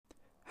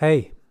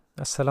Hey,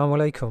 Assalamu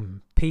alaikum,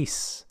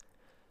 peace.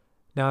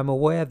 Now I'm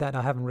aware that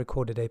I haven't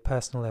recorded a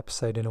personal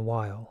episode in a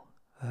while.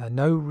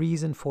 No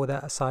reason for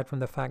that aside from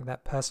the fact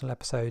that personal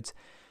episodes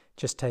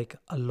just take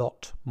a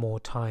lot more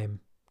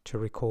time to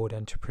record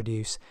and to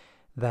produce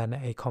than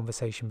a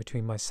conversation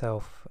between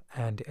myself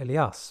and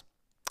Ilyas.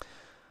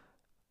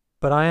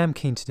 But I am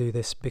keen to do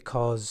this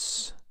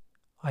because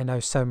I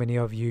know so many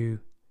of you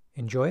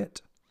enjoy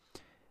it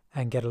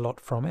and get a lot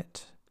from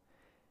it.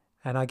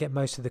 And I get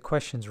most of the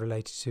questions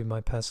related to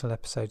my personal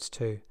episodes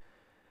too.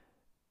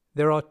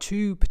 There are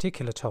two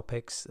particular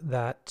topics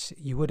that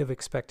you would have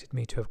expected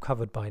me to have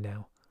covered by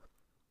now.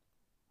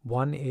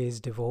 One is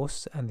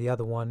divorce and the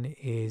other one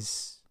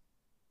is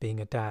being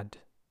a dad.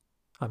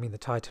 I mean, the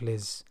title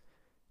is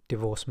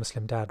Divorced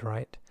Muslim Dad,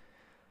 right?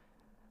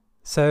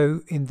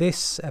 So in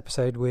this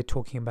episode, we're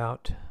talking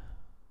about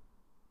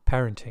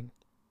parenting.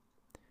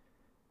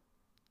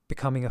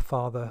 Becoming a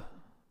father,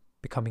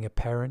 becoming a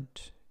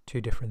parent, two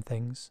different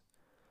things.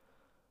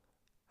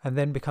 And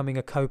then becoming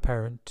a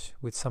co-parent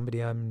with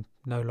somebody I'm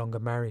no longer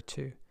married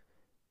to,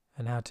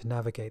 and how to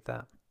navigate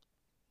that.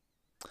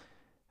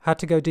 Had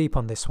to go deep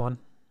on this one.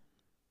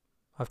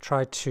 I've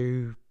tried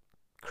to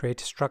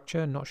create a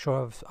structure, not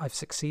sure if I've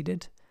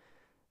succeeded,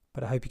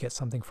 but I hope you get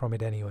something from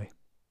it anyway.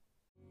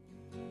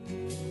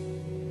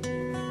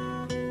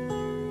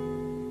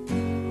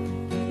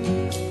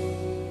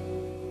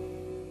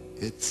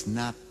 It's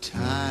not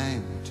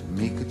time to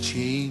make a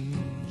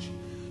change,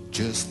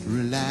 just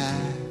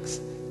relax.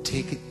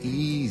 Take it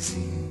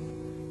easy,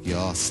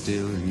 you're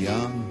still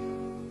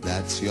young,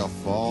 that's your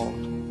fault.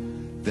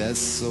 There's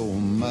so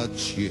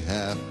much you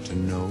have to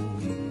know.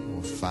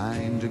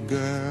 Find a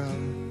girl,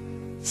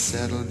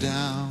 settle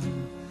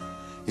down.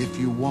 If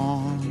you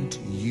want,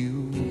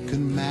 you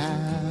can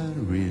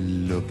marry.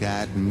 Look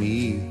at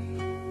me,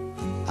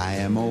 I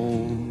am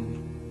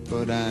old,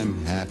 but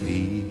I'm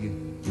happy.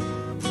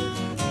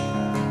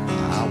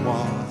 I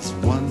was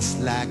once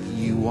like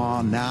you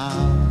are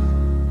now,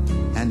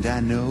 and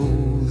I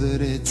know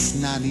that it's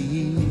not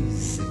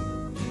easy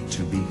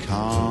to be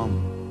calm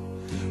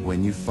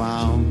when you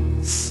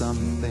found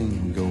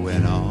something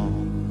going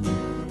on.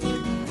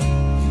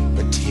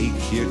 But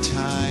take your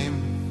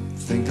time,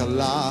 think a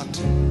lot.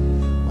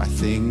 Why,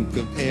 think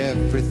of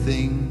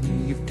everything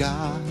you've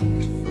got,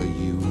 for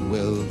you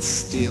will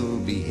still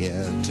be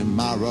here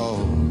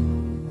tomorrow,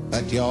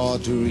 but your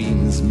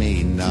dreams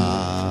may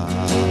not.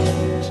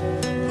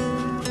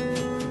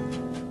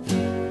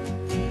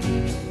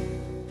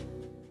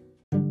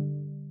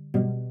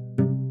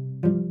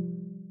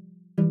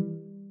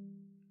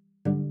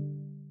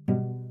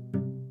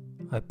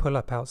 I pull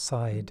up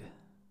outside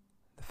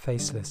the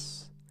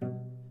faceless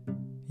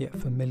yet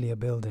familiar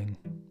building.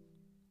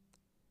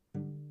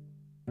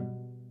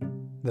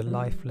 The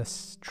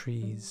lifeless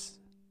trees,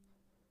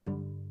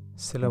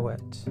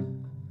 silhouette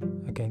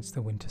against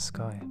the winter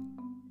sky.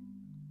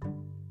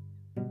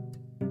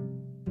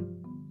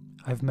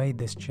 I've made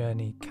this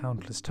journey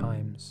countless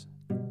times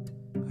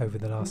over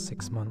the last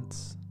 6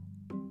 months.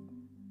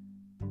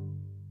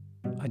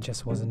 I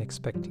just wasn't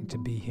expecting to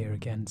be here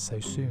again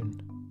so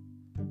soon.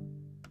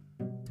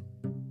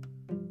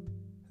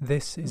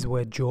 This is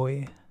where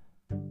joy,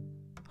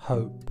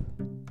 hope,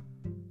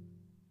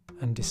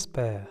 and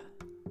despair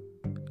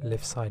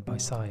live side by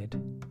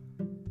side,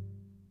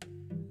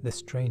 the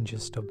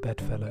strangest of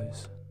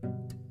bedfellows.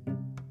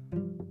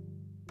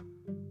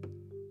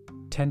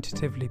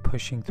 Tentatively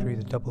pushing through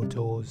the double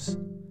doors,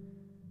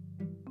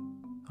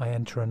 I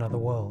enter another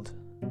world.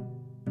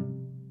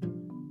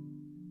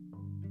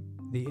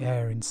 The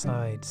air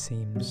inside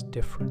seems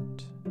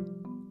different,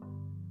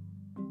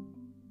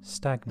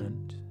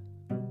 stagnant,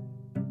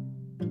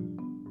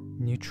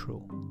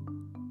 neutral,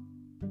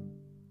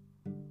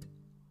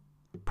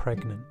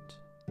 pregnant.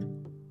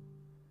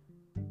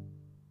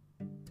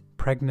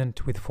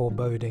 Pregnant with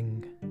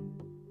foreboding,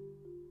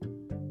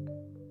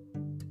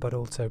 but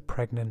also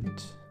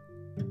pregnant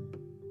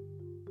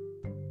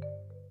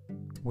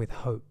with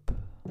hope.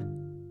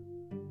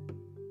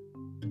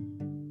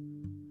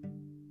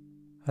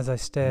 As I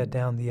stare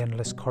down the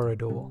endless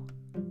corridor,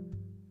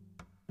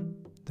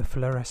 the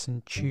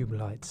fluorescent tube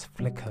lights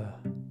flicker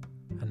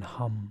and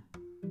hum.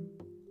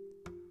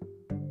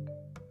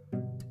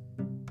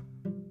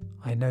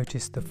 I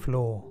notice the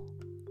floor,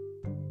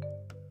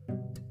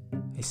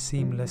 a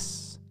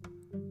seamless,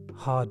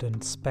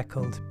 hardened,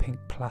 speckled pink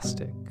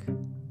plastic,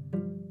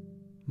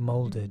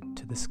 moulded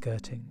to the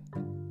skirting.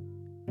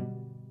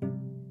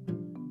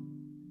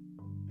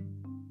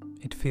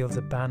 It feels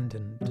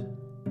abandoned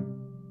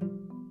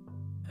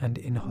and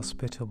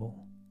inhospitable.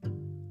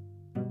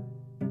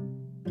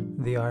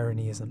 The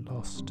irony isn't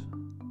lost.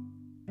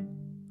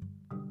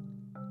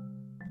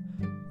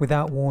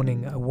 Without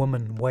warning, a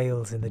woman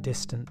wails in the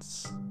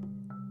distance.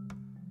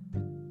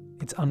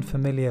 It's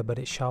unfamiliar, but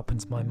it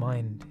sharpens my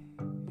mind.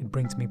 It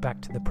brings me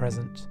back to the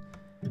present.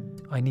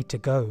 I need to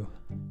go.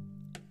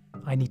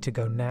 I need to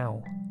go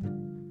now.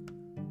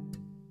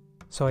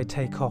 So I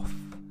take off,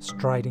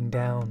 striding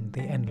down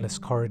the endless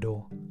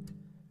corridor,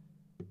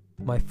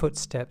 my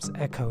footsteps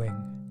echoing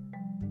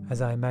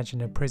as I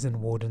imagine a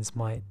prison warden's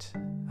might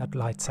at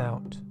lights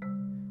out.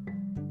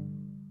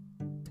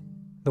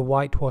 The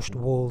whitewashed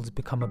walls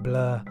become a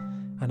blur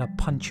and are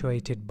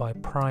punctuated by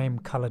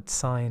prime-coloured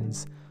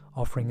signs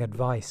offering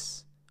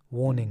advice,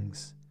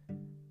 warnings,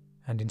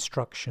 and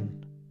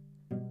instruction.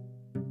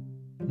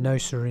 No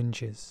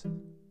syringes.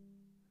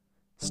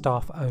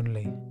 Staff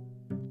only.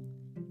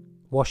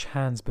 Wash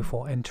hands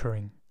before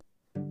entering.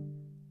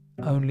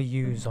 Only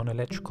use on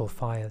electrical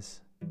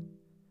fires.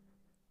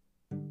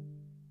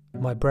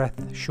 My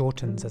breath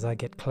shortens as I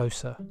get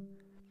closer.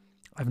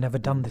 I've never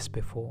done this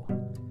before.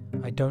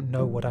 I don't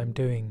know what I'm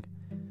doing.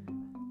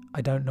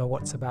 I don't know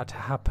what's about to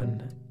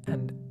happen,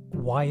 and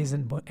why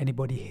isn't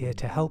anybody here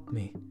to help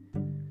me?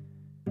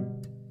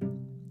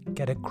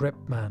 Get a grip,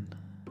 man.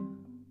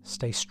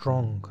 Stay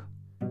strong.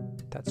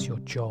 That's your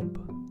job.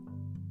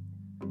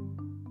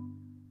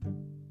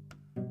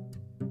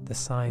 The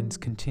signs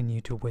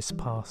continue to whiz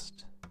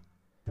past.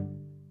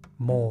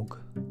 Morgue.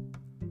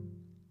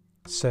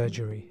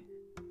 Surgery.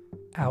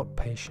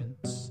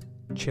 Outpatients.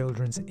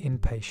 Children's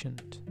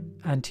inpatient.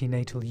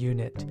 Antenatal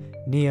unit.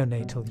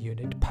 Neonatal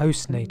unit.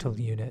 Postnatal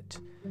unit.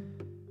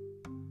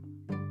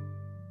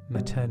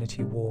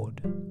 Maternity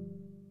ward.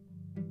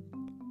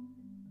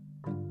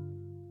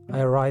 I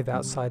arrive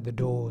outside the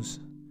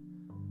doors,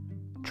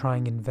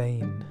 trying in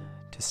vain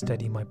to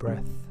steady my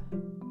breath.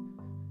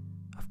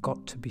 I've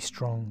got to be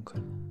strong.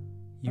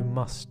 You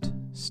must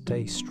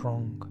stay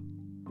strong.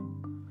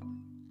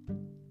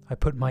 I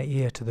put my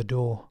ear to the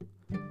door.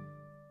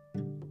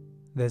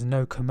 There's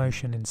no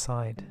commotion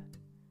inside,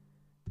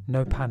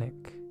 no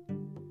panic,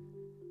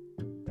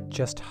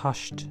 just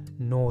hushed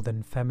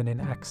northern feminine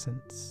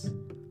accents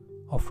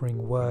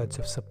offering words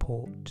of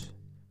support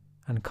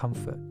and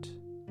comfort.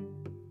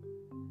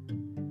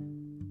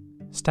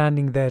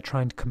 Standing there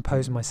trying to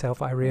compose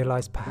myself, I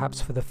realized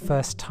perhaps for the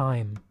first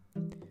time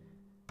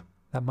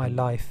that my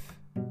life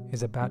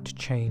is about to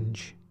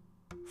change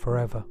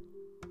forever.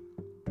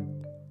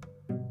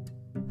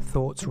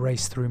 Thoughts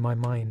race through my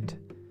mind.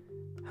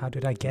 How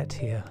did I get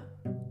here?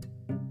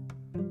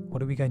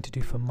 What are we going to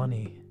do for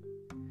money?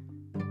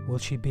 Will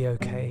she be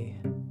okay?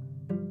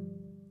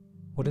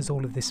 What does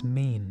all of this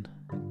mean?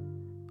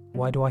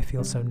 Why do I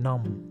feel so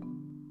numb?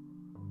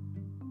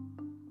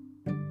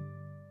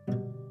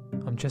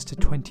 I'm just a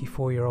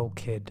 24-year-old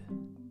kid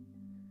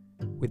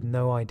with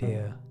no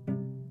idea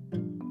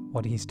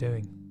what he's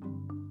doing.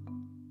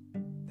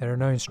 There are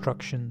no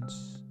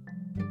instructions,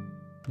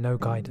 no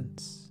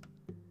guidance.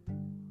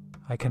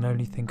 I can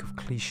only think of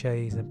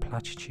cliches and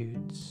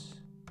platitudes.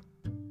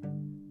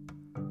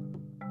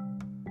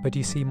 But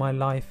you see, my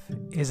life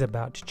is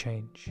about to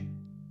change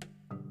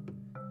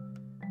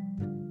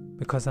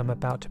because I'm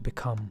about to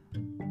become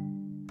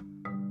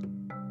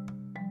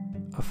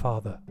a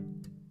father.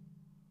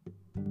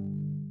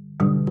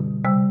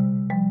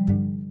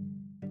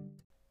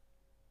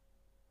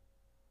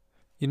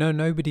 You know,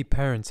 nobody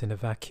parents in a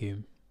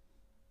vacuum.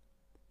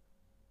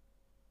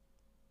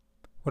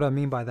 What I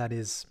mean by that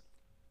is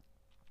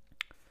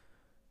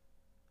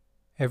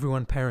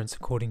everyone parents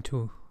according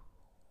to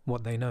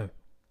what they know.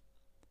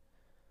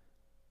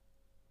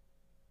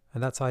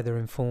 And that's either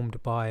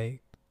informed by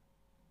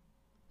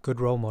good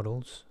role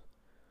models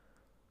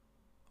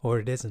or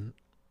it isn't,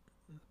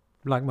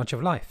 like much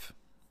of life.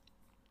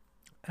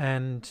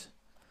 And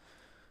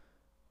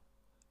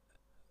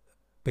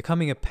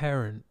becoming a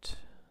parent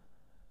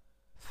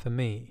for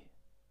me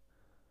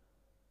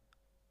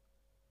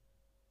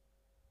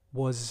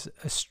was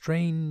a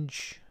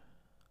strange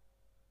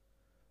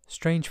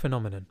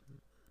phenomenon,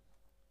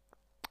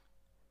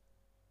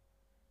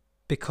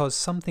 because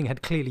something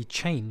had clearly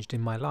changed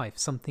in my life.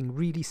 Something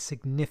really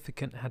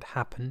significant had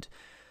happened,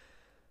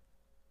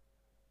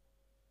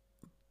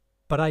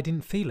 but I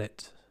didn't feel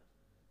it.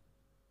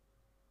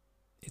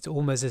 It's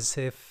almost as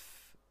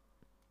if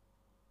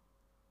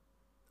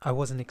I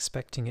wasn't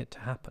expecting it to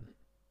happen,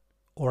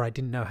 or I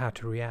didn't know how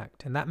to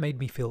react, and that made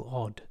me feel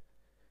odd.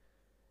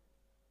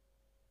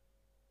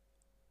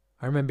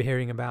 I remember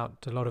hearing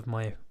about a lot of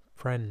my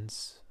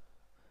friends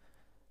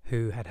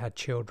who had had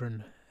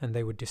children, and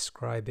they would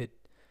describe it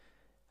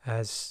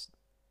as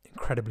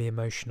incredibly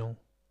emotional.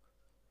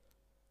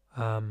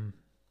 I'm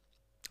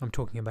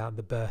talking about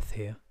the birth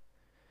here,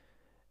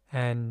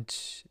 and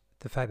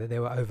the fact that they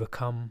were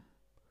overcome,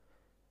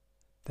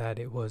 that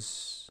it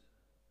was,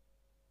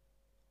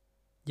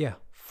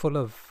 full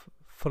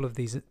of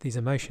these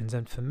emotions.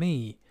 And for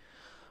me,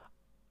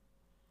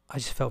 I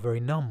just felt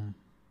very numb.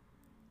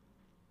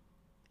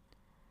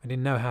 I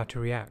didn't know how to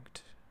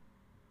react.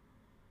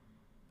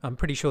 I'm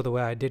pretty sure the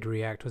way I did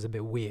react was a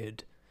bit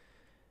weird.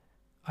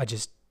 I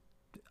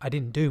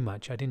didn't do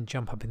much. I didn't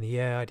jump up in the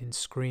air. I didn't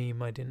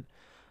scream.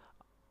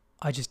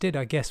 I just did,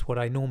 I guess, what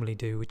I normally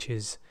do, which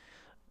is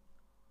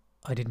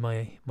I did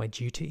my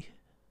duty.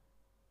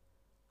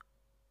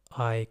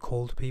 I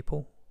called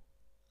people,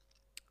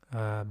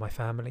 my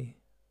family.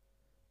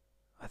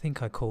 I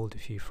think I called a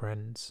few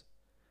friends.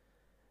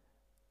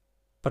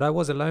 But I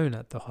was alone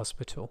at the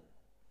hospital.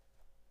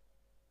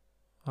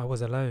 I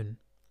was alone.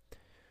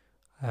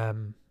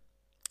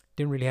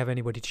 didn't really have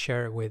anybody to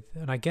share it with,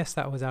 and I guess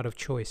that was out of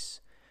choice.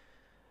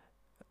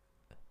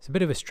 It's a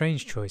bit of a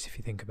strange choice if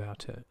you think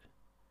about it.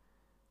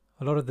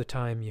 A lot of the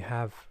time you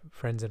have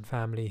friends and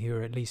family who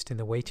are at least in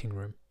the waiting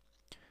room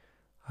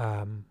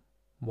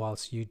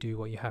whilst you do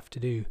what you have to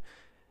do.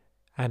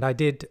 And I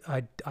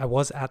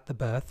was at the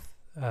birth.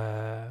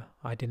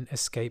 I didn't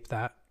escape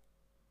that.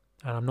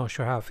 And I'm not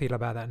sure how I feel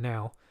about that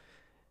now.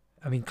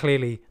 I mean,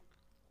 clearly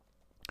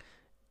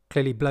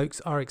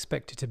blokes are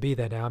expected to be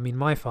there now. I mean,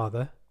 my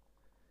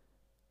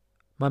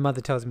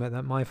mother tells me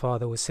that my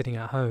father was sitting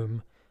at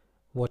home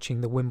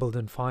watching the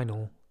Wimbledon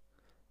final.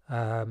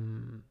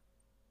 Elie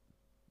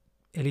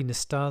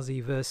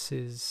Nastase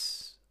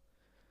versus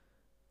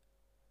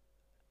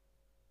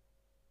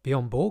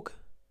Bjorn Borg.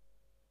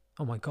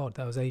 Oh my God,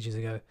 that was ages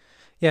ago.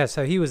 Yeah,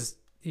 so he was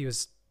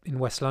in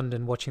West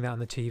London watching that on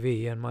the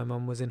TV, and my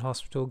mum was in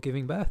hospital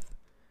giving birth.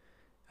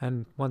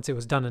 And once it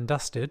was done and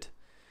dusted,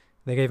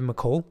 they gave him a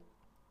call.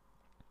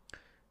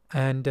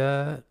 And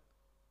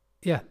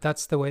yeah,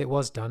 that's the way it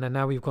was done. And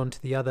now we've gone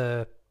to the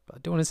other, I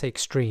don't want to say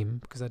extreme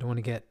because I don't want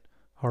to get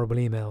horrible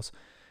emails.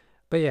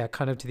 But yeah,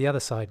 kind of to the other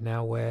side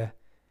now where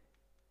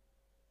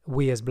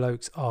we as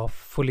blokes are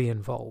fully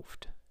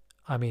involved.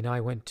 I mean,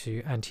 I went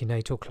to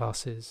antenatal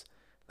classes,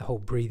 the whole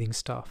breathing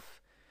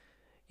stuff.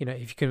 You know,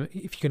 if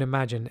you can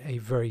imagine a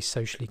very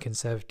socially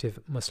conservative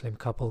Muslim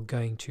couple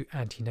going to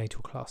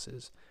antenatal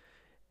classes,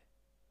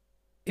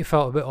 it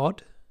felt a bit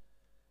odd,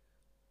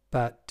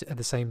 but at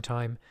the same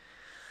time,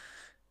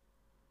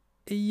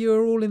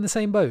 you're all in the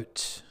same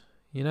boat.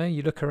 You know,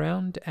 you look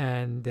around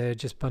and they're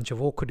just a bunch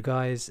of awkward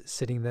guys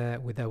sitting there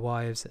with their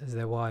wives as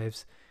their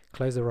wives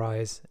close their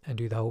eyes and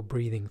do the whole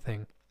breathing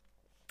thing.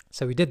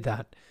 So we did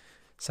that.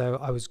 So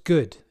I was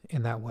good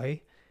in that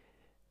way.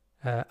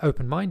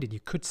 Open-minded, you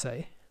could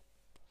say.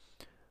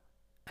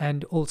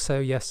 And also,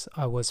 yes,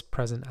 I was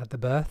present at the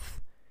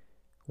birth,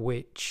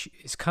 which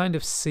is kind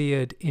of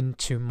seared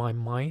into my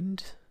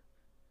mind,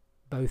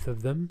 both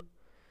of them,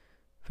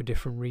 for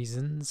different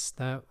reasons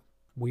that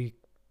we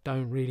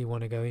don't really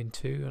want to go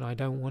into and I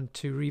don't want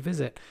to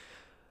revisit.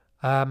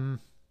 But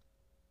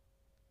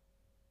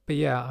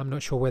yeah, I'm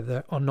not sure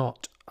whether or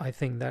not I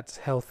think that's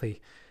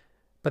healthy.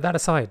 But that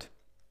aside,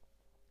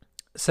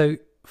 so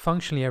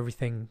functionally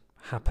everything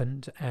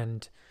happened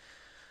and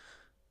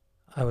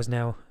I was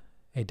now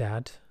a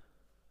dad.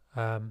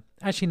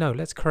 Actually, no,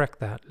 let's correct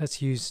that.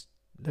 Let's use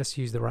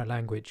the right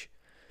language.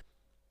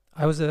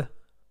 I was a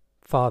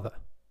father,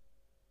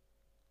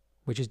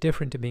 which is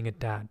different to being a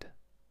dad.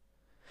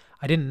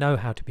 I didn't know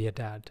how to be a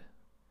dad.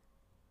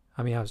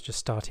 I mean, I was just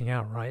starting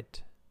out,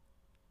 right?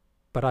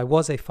 But I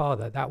was a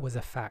father. That was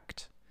a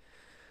fact.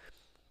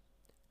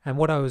 And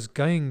what I was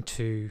going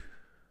to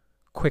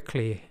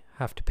quickly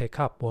have to pick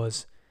up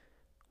was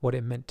what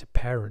it meant to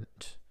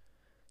parent.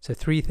 So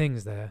 3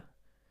 things there: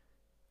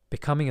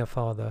 becoming a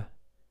father,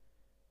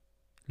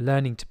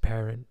 learning to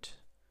parent,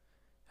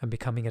 and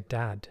becoming a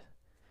dad.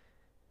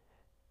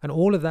 And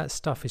all of that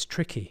stuff is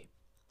tricky.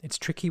 It's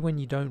tricky when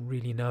you don't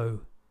really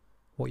know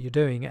what you're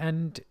doing.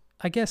 And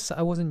I guess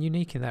I wasn't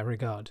unique in that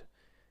regard.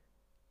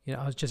 You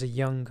know, I was just a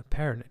young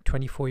parent, a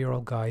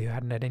 24-year-old guy who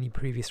hadn't had any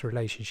previous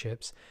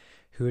relationships,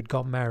 who had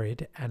got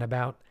married, and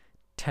about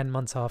 10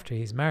 months after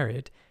he's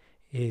married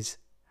is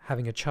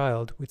having a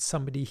child with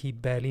somebody he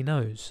barely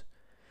knows.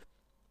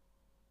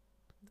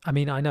 I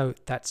mean, I know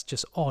that's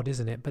just odd,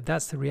 isn't it? But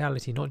that's the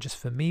reality, not just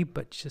for me,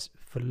 but just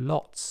for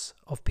lots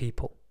of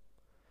people.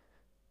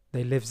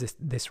 They live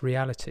this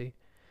reality.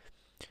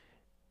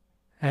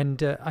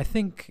 And I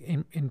think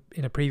in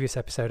a previous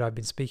episode, I've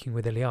been speaking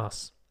with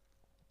Elias.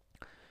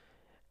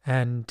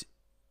 And,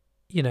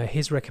 you know,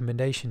 his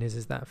recommendation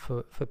is that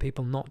for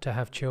people not to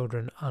have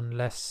children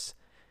unless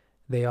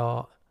they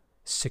are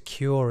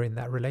secure in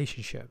that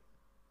relationship.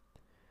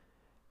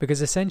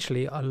 Because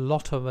essentially, a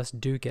lot of us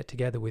do get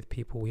together with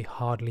people we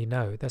hardly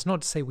know. That's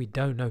not to say we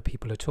don't know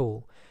people at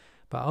all,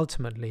 but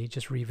ultimately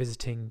just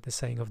revisiting the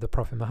saying of the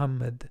Prophet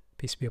Muhammad,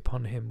 peace be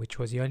upon him, which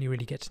was you only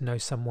really get to know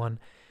someone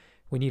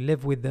when you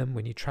live with them,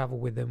 when you travel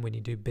with them, when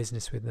you do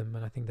business with them,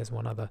 and I think there's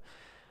one other.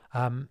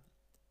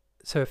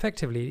 So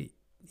effectively,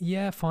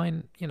 yeah,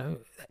 fine, you know,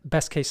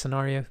 best case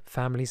scenario,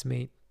 families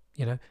meet,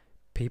 you know,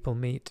 people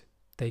meet,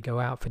 they go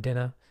out for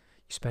dinner,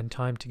 you spend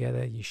time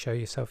together, you show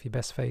yourself your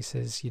best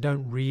faces, you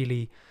don't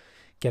really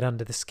get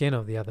under the skin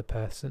of the other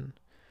person,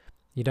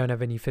 you don't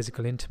have any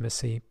physical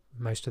intimacy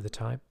most of the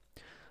time.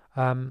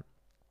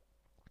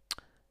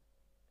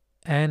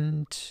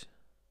 And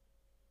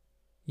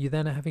you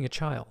then are having a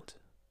child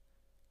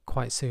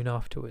quite soon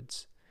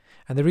afterwards.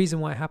 And the reason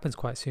why it happens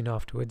quite soon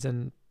afterwards,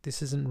 and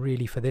this isn't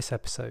really for this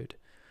episode,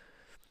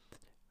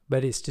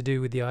 but it's to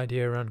do with the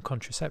idea around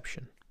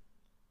contraception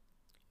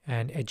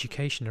and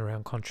education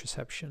around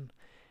contraception.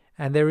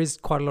 And there is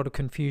quite a lot of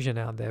confusion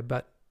out there,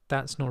 but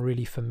that's not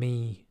really for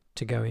me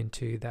to go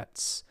into.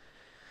 That's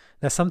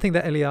something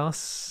that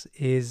Elias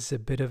is a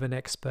bit of an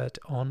expert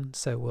on,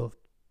 so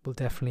we'll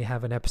definitely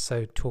have an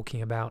episode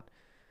talking about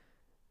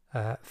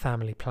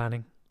family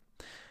planning.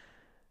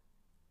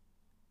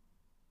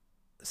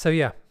 So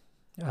yeah,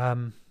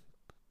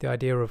 the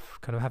idea of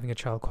kind of having a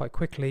child quite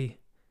quickly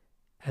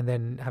and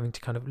then having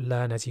to kind of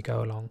learn as you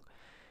go along.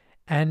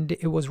 And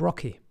it was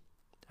rocky.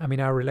 I mean,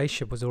 our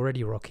relationship was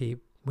already rocky.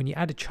 When you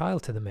add a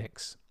child to the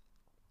mix,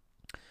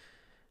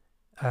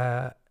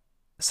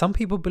 some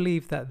people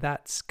believe that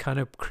that's kind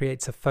of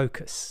creates a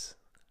focus.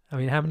 I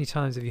mean, how many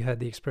times have you heard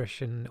the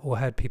expression or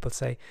heard people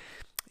say,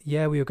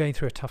 yeah, we were going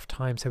through a tough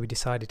time, so we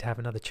decided to have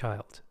another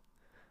child?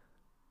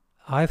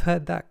 I've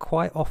heard that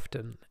quite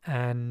often,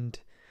 and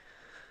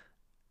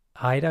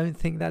I don't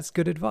think that's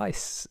good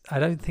advice. I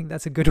don't think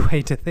that's a good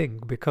way to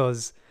think,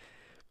 because,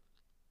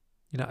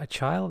 you know, a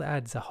child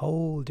adds a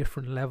whole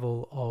different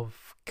level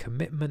of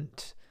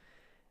commitment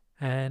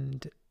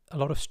and a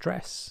lot of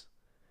stress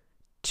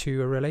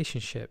to a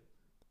relationship.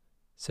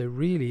 So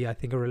really, I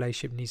think a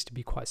relationship needs to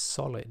be quite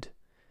solid,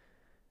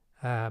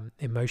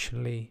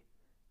 emotionally,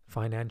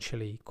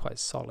 financially, quite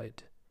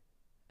solid.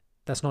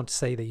 That's not to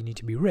say that you need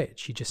to be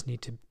rich. You just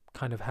need to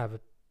kind of have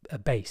a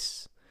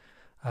base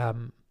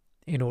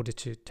in order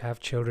to have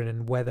children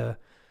and weather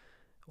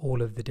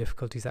all of the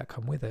difficulties that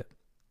come with it.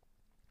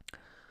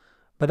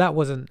 But that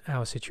wasn't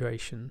our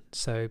situation.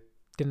 So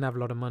didn't have a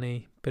lot of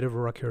money, bit of a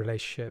rocky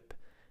relationship.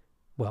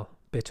 Well,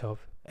 bit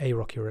of a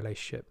rocky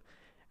relationship.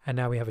 And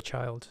now we have a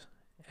child.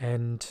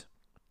 And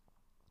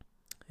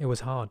it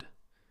was hard.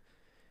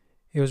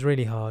 It was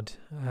really hard.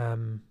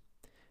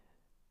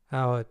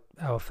 Our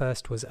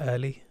first was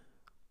early,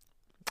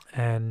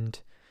 and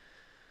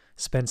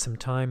spent some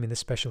time in the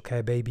special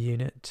care baby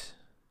unit,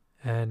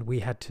 and we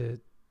had to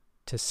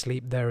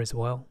sleep there as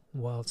well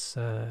whilst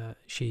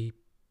she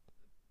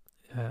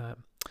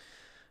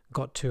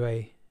got to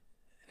a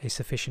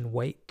sufficient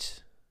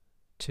weight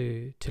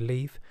to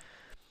leave.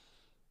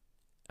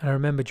 And I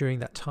remember during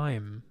that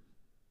time,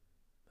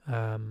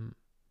 I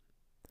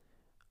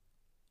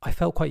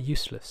felt quite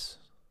useless.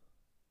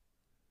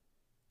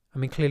 I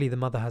mean, clearly the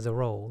mother has a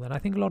role, and I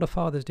think a lot of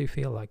fathers do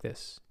feel like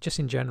this, just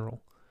in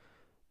general.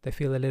 They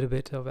feel a little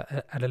bit of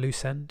at a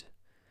loose end,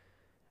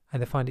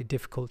 and they find it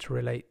difficult to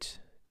relate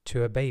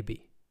to a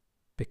baby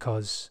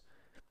because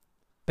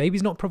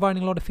baby's not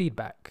providing a lot of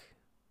feedback.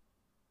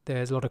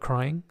 There's a lot of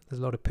crying, there's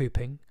a lot of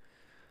pooping,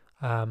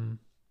 and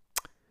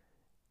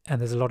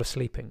there's a lot of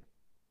sleeping.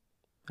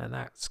 And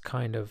that's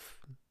kind of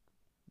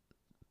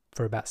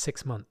for about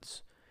 6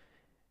 months.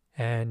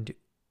 And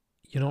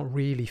you're not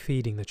really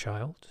feeding the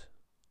child,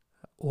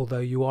 although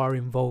you are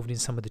involved in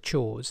some of the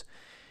chores.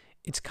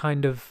 It's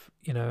kind of,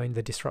 you know, in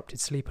the disrupted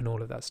sleep and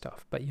all of that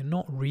stuff, but you're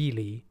not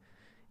really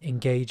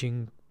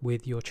engaging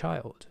with your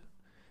child.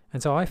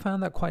 And so I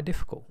found that quite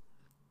difficult.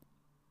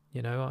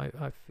 You know,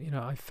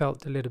 I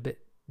felt a little bit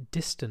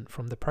distant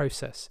from the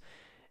process,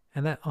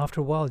 and that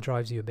after a while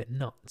drives you a bit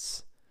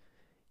nuts.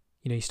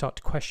 You know, you start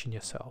to question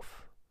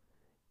yourself,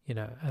 you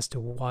know, as to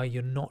why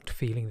you're not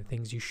feeling the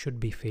things you should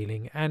be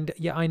feeling. And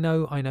yeah, I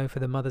know for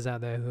the mothers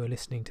out there who are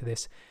listening to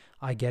this,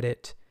 I get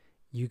it.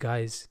 You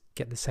guys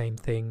get the same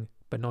thing,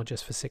 but not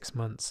just for 6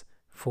 months,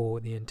 for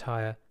the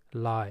entire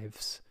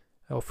lives,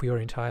 or for your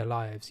entire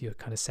lives. You're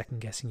kind of second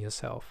guessing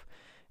yourself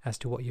as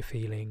to what you're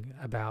feeling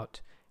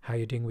about how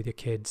you're doing with your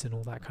kids and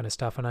all that kind of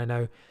stuff. And I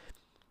know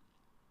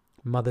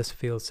mothers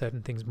feel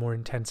certain things more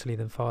intensely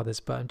than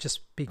fathers, but I'm just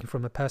speaking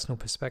from a personal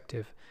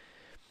perspective.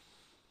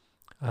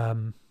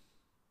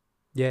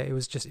 Yeah, it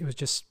was just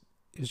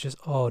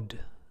odd.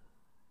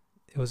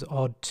 It was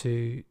odd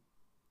to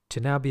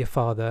now be a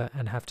father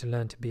and have to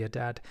learn to be a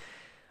dad.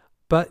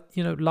 But,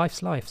 you know,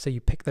 life's life, so you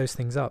pick those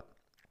things up.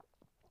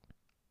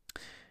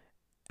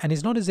 And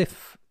it's not as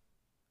if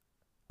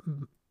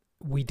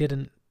we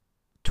didn't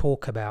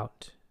talk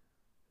about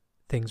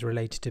things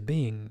related to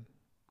being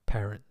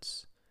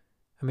parents.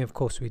 I mean, of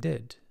course we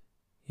did.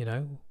 You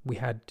know, we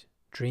had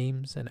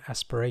dreams and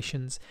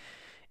aspirations.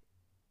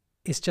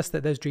 It's just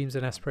that those dreams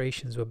and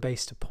aspirations were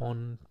based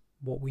upon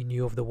what we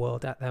knew of the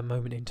world at that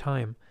moment in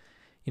time.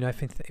 You know,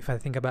 if I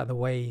think about the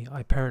way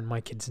I parent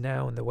my kids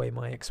now and the way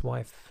my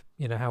ex-wife,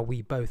 you know, how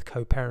we both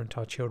co-parent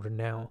our children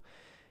now,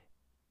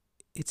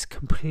 it's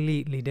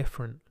completely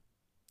different.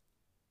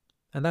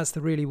 And that's the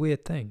really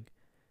weird thing.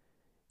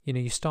 You know,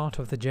 you start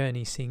off the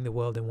journey seeing the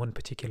world in one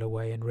particular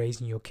way and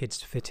raising your kids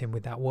to fit in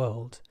with that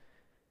world.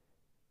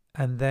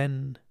 And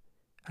then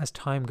as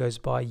time goes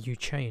by, you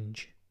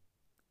change.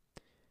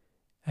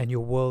 And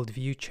your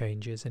worldview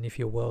changes. And if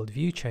your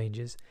worldview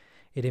changes,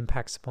 it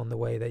impacts upon the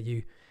way that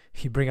you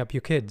bring up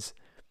your kids.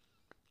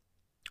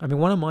 I mean,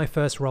 one of my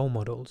first role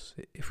models,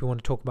 if we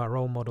want to talk about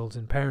role models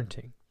in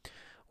parenting,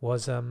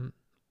 was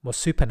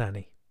Super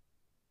Nanny.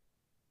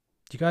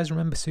 Do you guys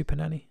remember Super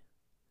Nanny?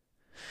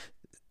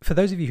 For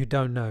those of you who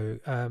don't know,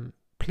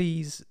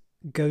 please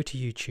go to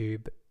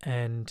YouTube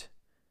and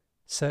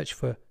search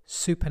for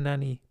Super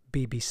Nanny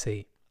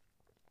BBC.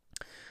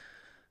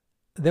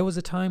 There was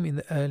a time in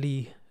the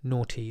early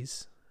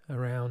noughties,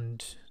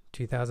 around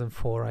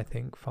 2004, I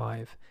think,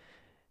 5,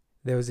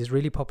 there was this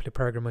really popular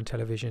program on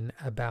television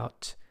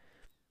about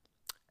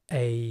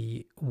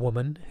a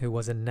woman who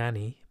was a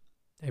nanny,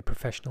 a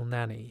professional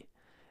nanny,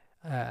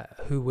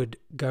 who would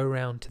go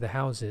around to the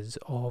houses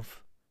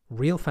of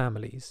real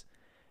families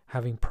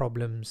having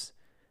problems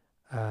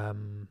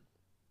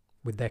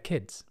with their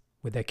kids'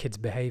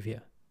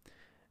 behavior.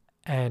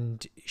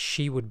 And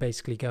she would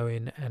basically go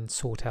in and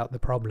sort out the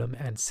problem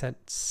and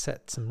set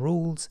some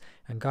rules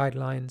and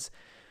guidelines.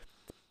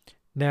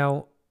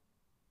 Now,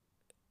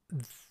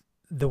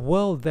 the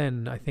world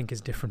then, I think,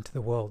 is different to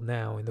the world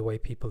now in the way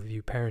people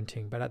view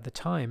parenting. But at the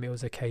time, it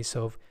was a case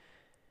of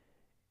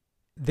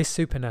this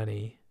super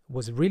nanny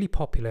was really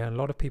popular and a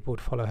lot of people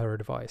would follow her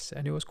advice,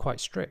 and it was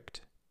quite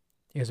strict.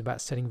 It was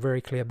about setting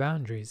very clear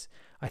boundaries.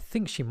 I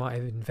think she might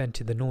have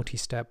invented the naughty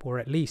step, or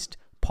at least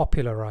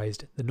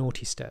popularized the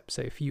naughty step.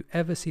 So if you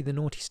ever see the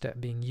naughty step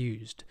being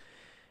used,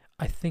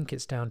 I think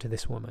it's down to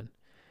this woman.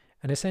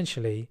 And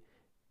essentially,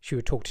 she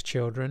would talk to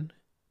children,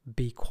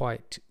 be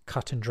quite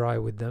cut and dry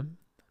with them,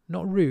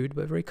 not rude,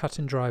 but very cut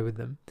and dry with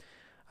them,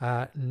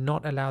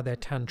 not allow their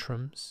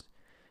tantrums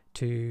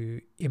to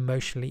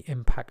emotionally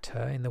impact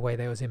her in the way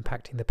they was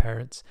impacting the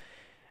parents,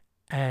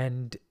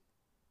 and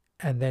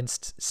then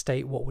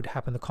state what would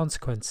happen, the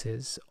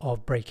consequences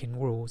of breaking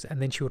rules,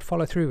 and then she would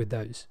follow through with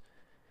those.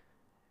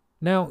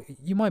 Now,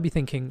 you might be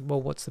thinking,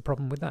 well, what's the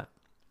problem with that?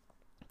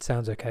 It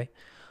sounds okay.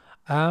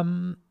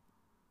 For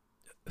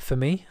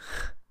me,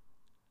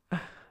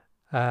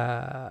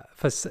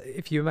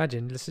 if you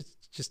imagine, let's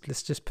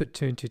just put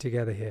two and two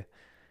together here.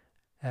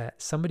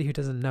 Somebody who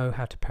doesn't know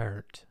how to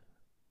parent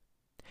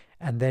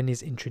and then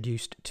is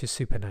introduced to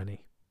super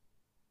nanny.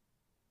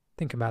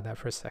 Think about that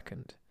for a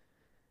second.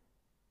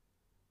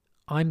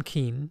 I'm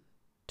keen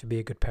to be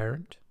a good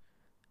parent.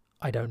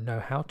 I don't know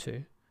how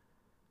to.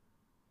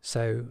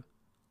 So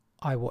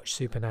I watch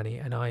Super Nanny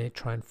and I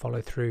try and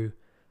follow through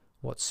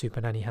what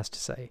Super Nanny has to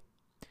say.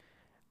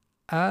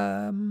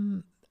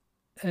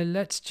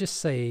 Let's just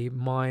say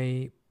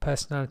my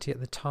personality at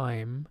the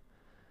time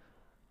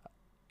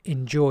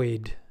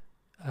enjoyed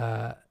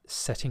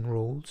setting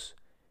rules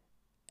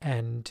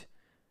and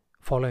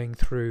following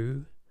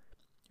through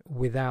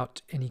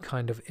without any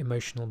kind of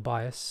emotional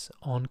bias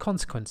on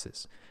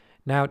consequences.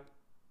 Now,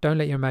 don't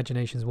let your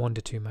imaginations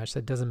wander too much.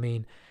 That doesn't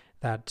mean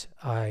that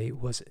I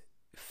was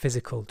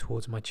physical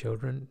towards my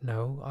children.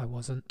 No, I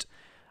wasn't.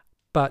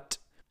 But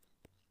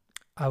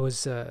I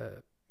was,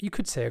 you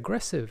could say,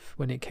 aggressive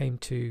when it came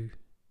to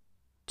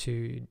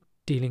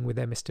dealing with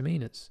their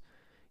misdemeanors.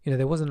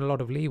 There wasn't a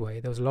lot of leeway.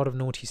 There was a lot of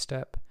naughty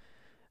step.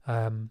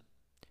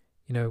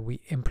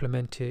 We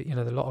implemented,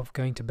 a lot of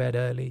going to bed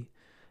early.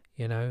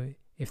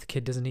 If the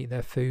kid doesn't eat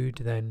their food,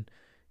 then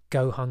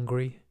go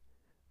hungry.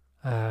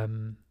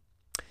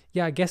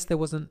 I guess there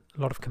wasn't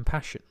a lot of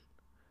compassion.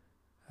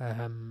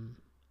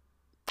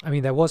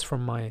 There was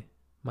from my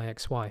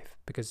ex-wife,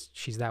 because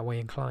she's that way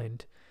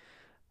inclined.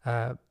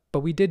 But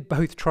we did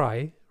both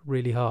try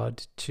really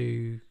hard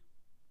to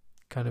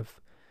kind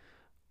of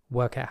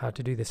work out how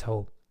to do this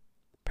whole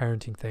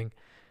parenting thing,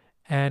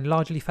 and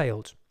largely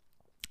failed.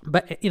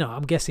 But,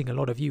 I'm guessing a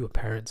lot of you are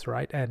parents,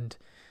 right?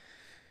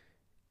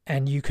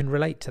 And you can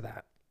relate to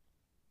that.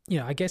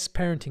 I guess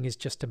parenting is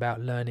just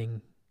about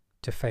learning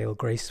to fail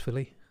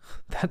gracefully.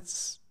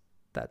 That's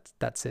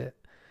it.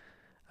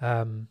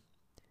 A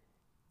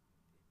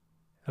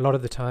lot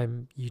of the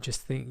time you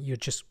just think you're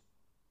just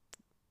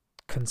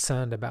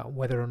concerned about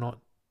whether or not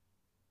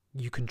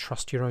you can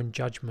trust your own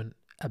judgment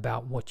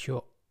about what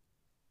you're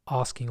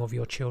asking of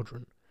your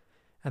children.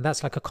 And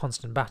that's like a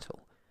constant battle.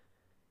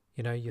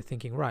 You're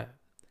thinking, right,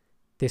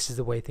 this is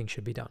the way things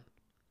should be done.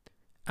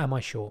 Am I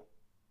sure?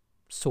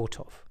 Sort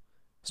of.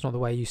 It's not the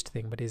way I used to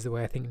think, but it is the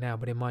way I think now,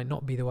 but it might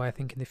not be the way I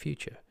think in the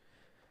future.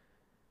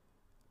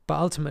 But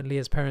ultimately,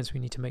 as parents, we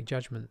need to make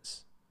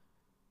judgments.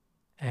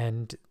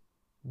 And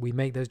we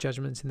make those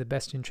judgments in the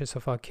best interest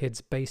of our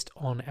kids based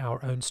on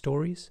our own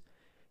stories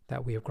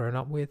that we have grown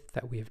up with,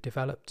 that we have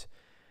developed,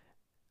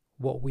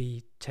 what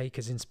we take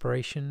as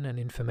inspiration and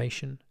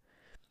information,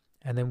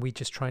 and then we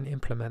just try and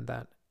implement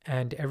that.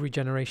 And every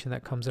generation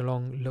that comes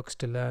along looks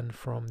to learn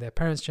from their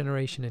parents'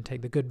 generation and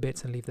take the good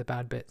bits and leave the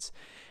bad bits.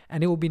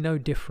 And it will be no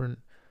different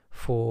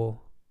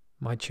for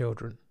my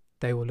children.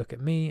 They will look at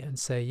me and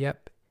say,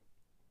 yep,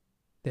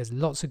 there's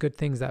lots of good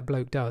things that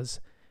bloke does,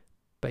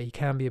 but he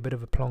can be a bit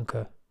of a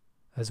plonker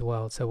as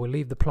well. So we'll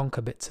leave the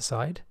plonker bits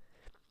aside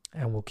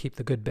and we'll keep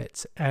the good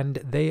bits. And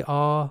they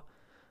are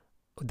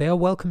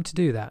welcome to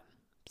do that.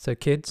 So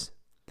kids,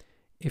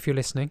 if you're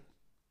listening,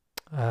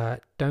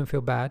 don't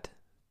feel bad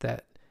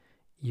that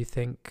you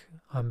think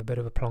I'm a bit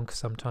of a plonker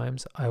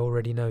sometimes. I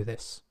already know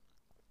this.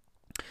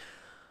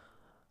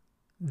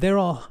 There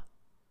are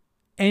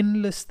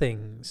endless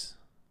things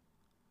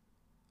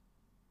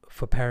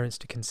for parents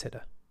to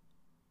consider.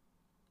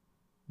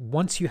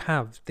 Once you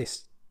have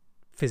this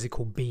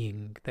physical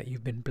being that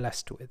you've been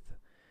blessed with,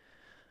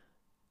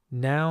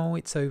 now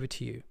it's over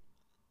to you.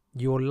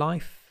 Your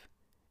life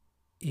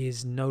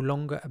is no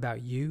longer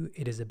about you,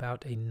 it is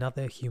about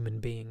another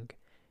human being.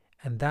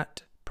 And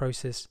that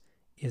process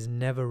is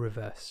never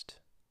reversed.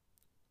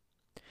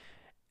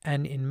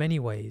 And in many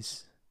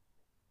ways,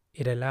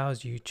 it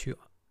allows you to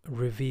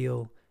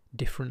reveal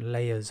different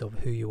layers of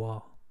who you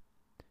are.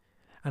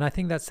 And I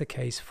think that's the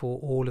case for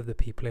all of the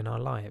people in our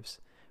lives,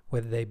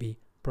 whether they be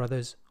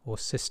brothers or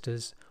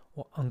sisters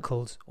or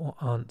uncles or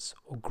aunts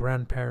or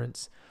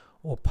grandparents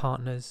or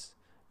partners,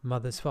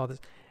 mothers, fathers.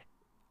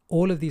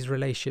 All of these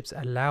relationships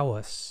allow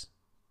us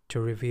to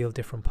reveal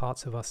different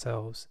parts of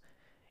ourselves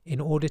in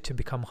order to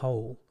become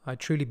whole. I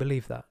truly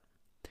believe that,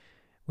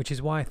 which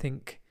is why I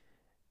think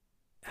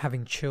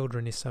having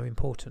children is so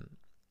important,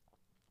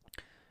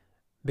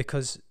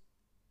 because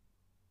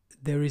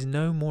there is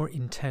no more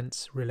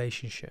intense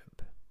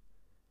relationship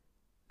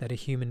that a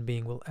human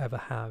being will ever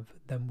have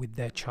than with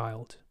their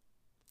child.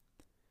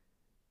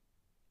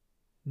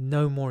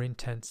 No more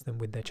intense than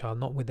with their child,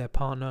 not with their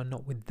partner,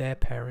 not with their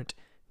parent,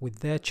 with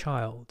their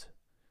child.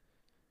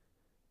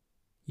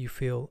 You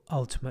feel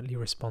ultimately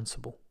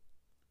responsible.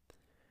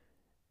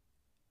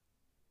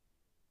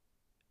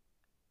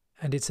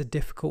 And it's a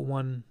difficult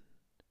one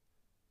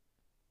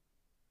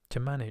to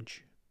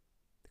manage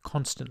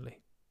constantly.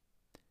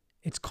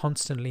 It's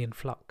constantly in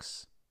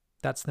flux.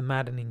 That's the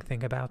maddening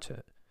thing about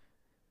it.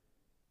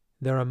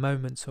 There are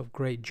moments of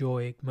great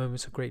joy,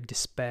 moments of great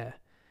despair.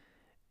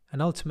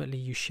 And ultimately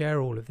you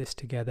share all of this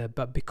together,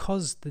 but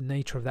because the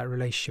nature of that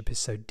relationship is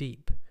so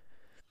deep,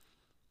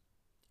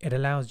 it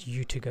allows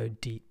you to go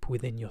deep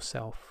within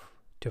yourself,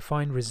 to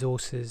find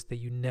resources that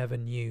you never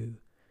knew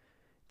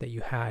that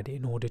you had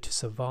in order to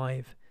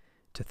survive,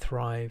 to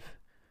thrive,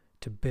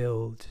 to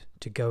build,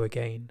 to go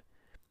again.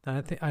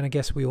 And I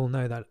guess we all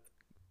know that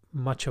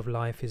much of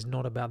life is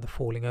not about the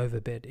falling over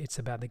bit, it's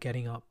about the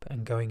getting up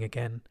and going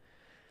again.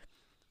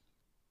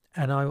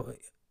 And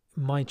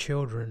my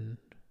children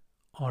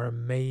are a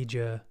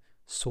major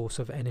source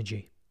of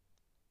energy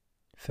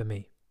for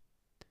me.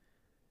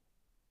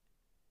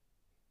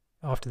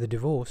 After the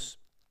divorce,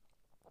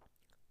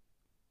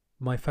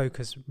 my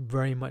focus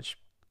very much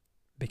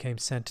became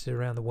centered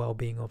around the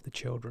well-being of the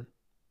children.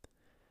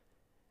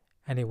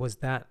 And it was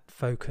that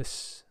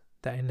focus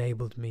that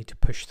enabled me to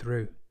push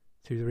through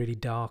the really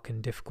dark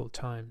and difficult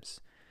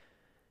times.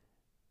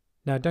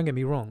 Now, don't get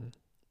me wrong,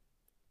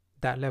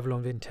 that level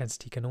of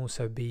intensity can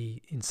also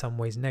be in some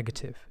ways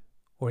negative,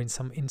 or in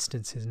some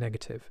instances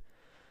negative.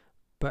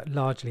 But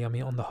largely, I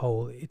mean, on the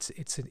whole, it's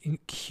a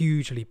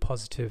hugely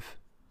positive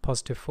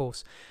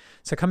force.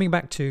 So coming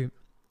back to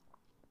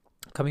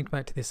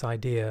this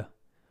idea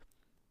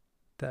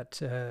that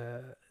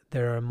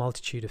there are a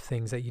multitude of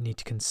things that you need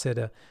to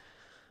consider.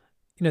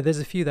 You know, there's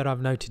a few that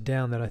I've noted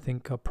down that I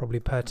think are probably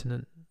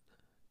pertinent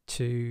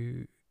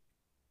to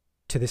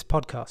this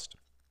podcast.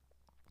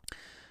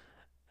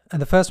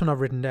 And the first one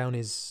I've written down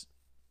is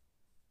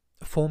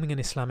forming an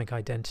Islamic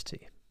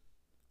identity.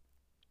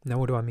 Now,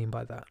 what do I mean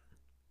by that?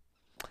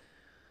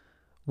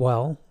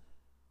 Well,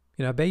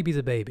 you know, a baby's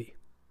a baby.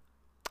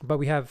 But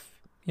we have,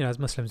 you know, as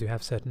Muslims, we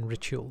have certain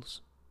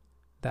rituals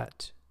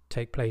that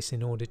take place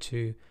in order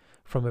to,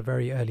 from a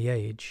very early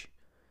age,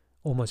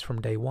 almost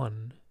from day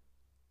one,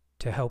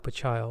 to help a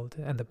child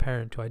and the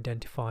parent to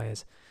identify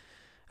as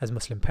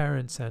Muslim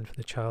parents, and for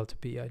the child to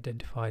be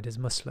identified as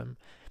Muslim.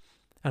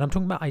 And I'm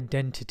talking about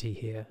identity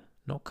here,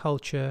 not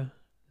culture,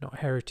 not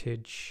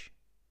heritage,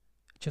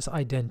 just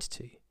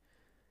identity.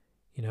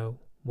 You know,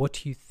 what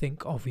do you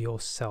think of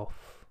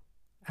yourself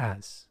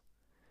as?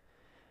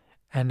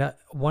 And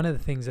one of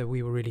the things that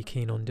we were really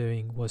keen on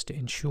doing was to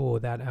ensure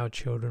that our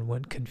children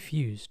weren't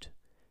confused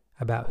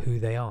about who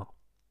they are.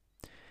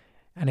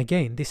 And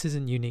again, this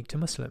isn't unique to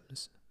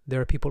Muslims.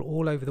 There are people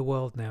all over the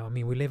world now. I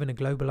mean, we live in a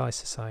globalized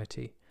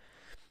society,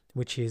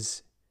 which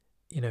is,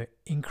 you know,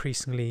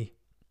 increasingly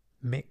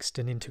mixed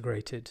and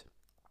integrated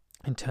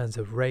in terms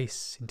of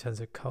race, in terms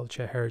of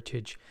culture,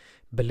 heritage,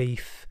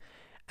 belief.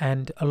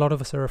 And a lot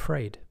of us are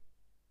afraid.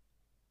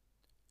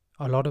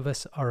 A lot of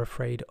us are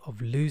afraid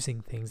of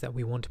losing things that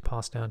we want to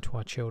pass down to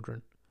our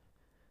children.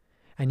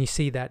 And you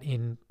see that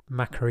in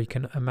macro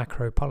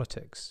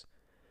politics.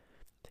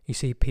 You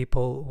see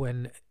people,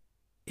 when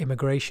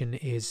immigration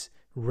is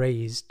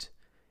raised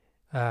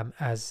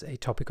as a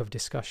topic of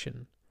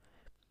discussion,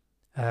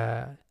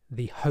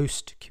 the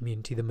host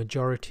community, the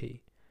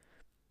majority,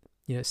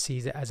 you know,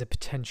 sees it as a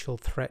potential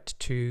threat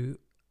to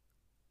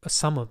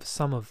some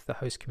of the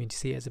host community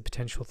see it as a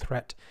potential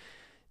threat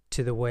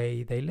to the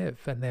way they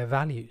live and their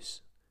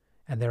values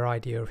and their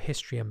idea of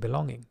history and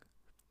belonging.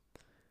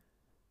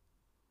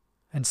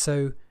 And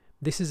so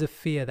this is a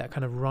fear that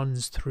kind of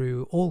runs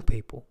through all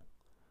people.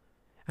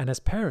 And as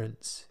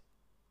parents,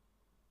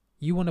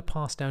 you want to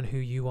pass down who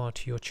you are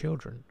to your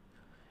children.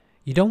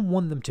 You don't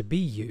want them to be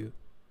you,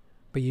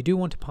 but you do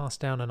want to pass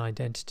down an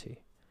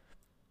identity.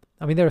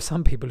 I mean, there are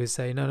some people who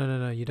say,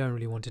 no, you don't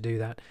really want to do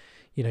that.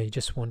 You know, you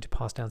just want to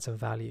pass down some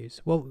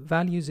values. Well,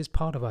 values is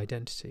part of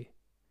identity,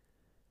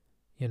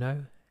 you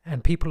know,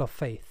 and people of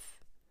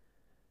faith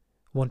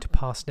want to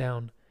pass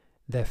down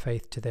their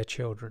faith to their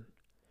children.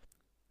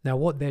 Now,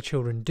 what their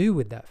children do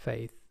with that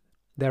faith,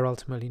 they're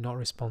ultimately not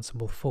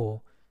responsible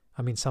for.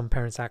 I mean, some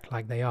parents act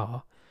like they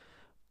are,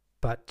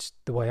 but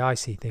the way I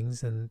see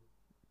things, and,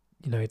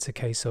 you know, it's a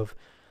case of,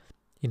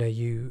 you know,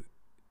 you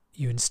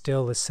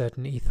instill a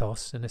certain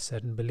ethos and a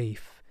certain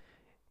belief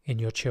in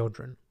your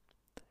children.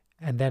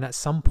 And then at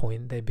some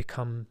point they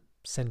become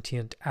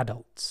sentient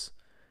adults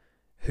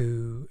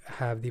who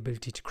have the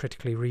ability to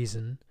critically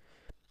reason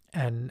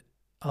and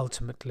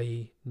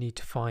ultimately need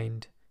to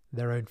find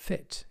their own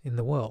fit in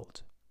the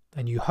world.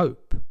 And you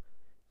hope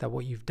that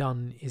what you've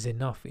done is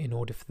enough in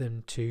order for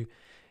them to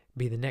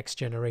be the next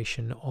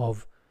generation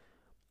of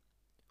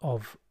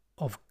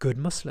good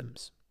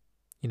Muslims,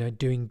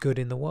 doing good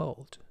in the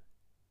world,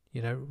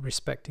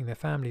 respecting their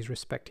families,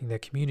 respecting their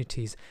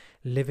communities,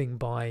 living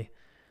by,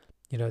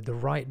 the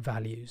right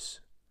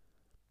values.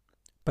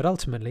 But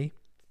ultimately,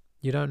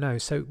 you don't know.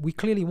 So we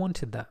clearly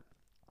wanted that.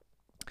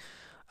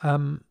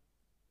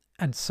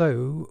 And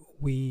so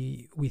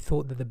we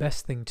thought that the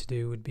best thing to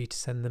do would be to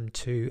send them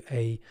to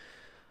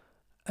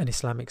an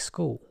Islamic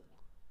school.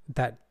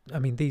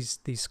 These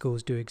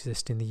schools do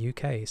exist in the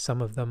UK.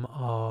 Some of them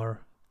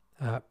are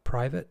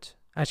private.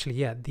 Actually,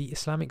 yeah, the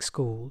Islamic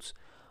schools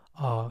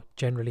are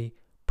generally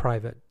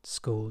private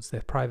schools.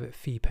 They're private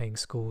fee-paying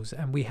schools.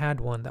 And we had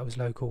one that was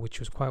local, which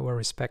was quite well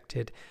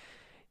respected.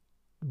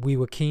 We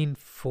were keen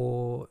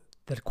for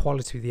the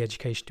quality of the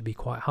education to be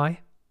quite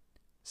high.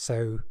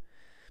 So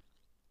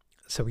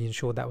we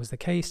ensured that was the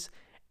case.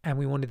 And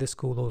we wanted the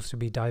school also to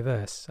be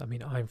diverse.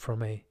 I'm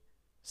from a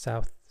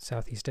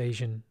Southeast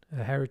Asian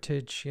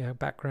heritage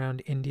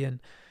background, Indian.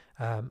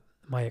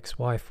 My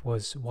ex-wife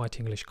was white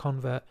English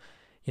convert.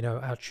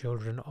 Our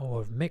children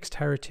are of mixed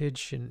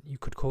heritage, and you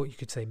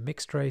could say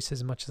mixed race,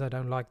 as much as I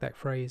don't like that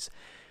phrase.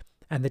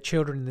 And the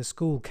children in the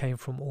school came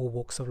from all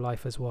walks of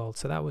life as well.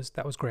 So that was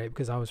great,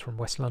 because I was from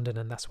West London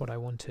and that's what I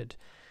wanted.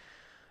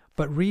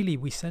 But really,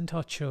 we sent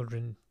our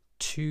children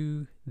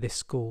to this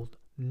school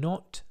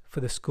not for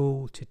the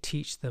school to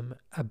teach them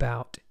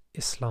about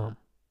Islam.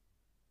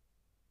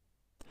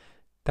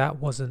 That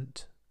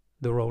wasn't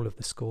the role of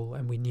the school,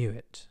 and we knew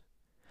it.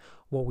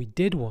 What we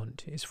did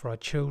want is for our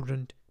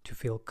children to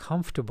feel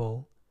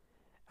comfortable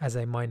as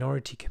a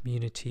minority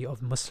community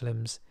of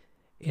Muslims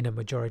in a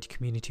majority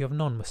community of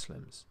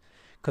non-Muslims.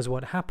 Because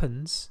what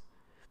happens,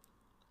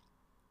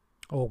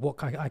 or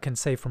what I can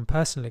say from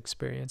personal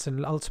experience,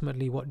 and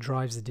ultimately what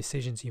drives the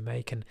decisions you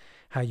make and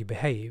how you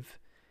behave,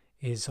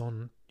 is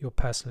on your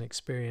personal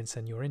experience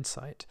and your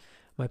insight.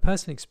 My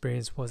personal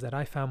experience was that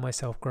I found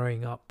myself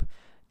growing up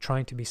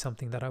trying to be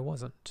something that I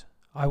wasn't.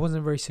 I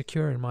wasn't very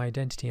secure in my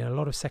identity, and a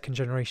lot of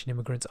second-generation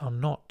immigrants are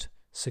not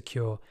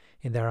secure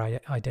in their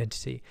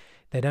identity.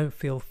 They don't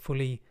feel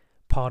fully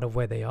part of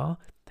where they are,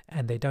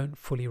 and they don't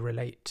fully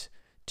relate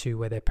to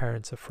where their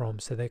parents are from.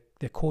 So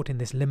they're caught in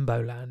this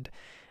limbo land,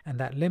 and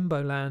that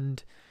limbo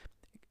land,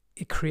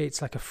 it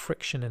creates like a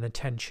friction and a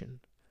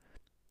tension,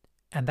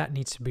 and that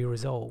needs to be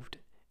resolved.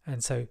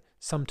 And so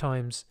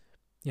sometimes,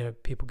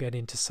 people get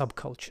into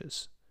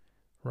subcultures,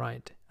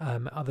 right?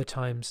 Other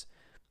times,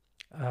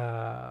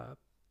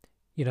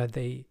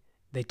 they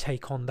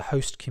take on the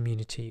host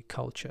community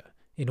culture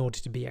in order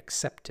to be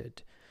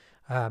accepted.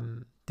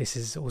 This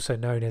is also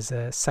known as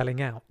selling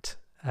out,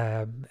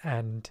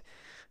 and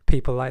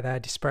people like that are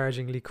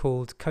disparagingly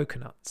called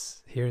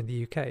coconuts here in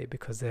the UK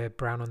because they're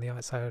brown on the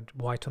outside,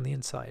 white on the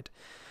inside.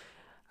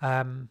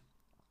 And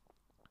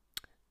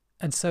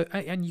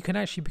you can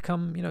actually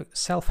become,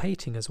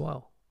 self-hating as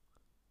well.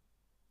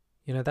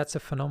 That's a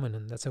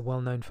phenomenon. That's a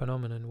well-known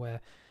phenomenon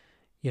where,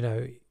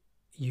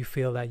 you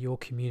feel that your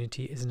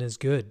community isn't as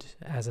good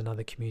as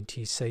another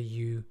community, so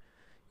you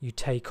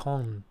take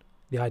on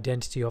the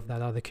identity of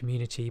that other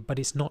community, but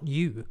it's not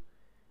you.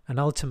 And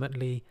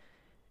ultimately,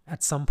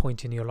 at some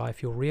point in your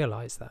life, you'll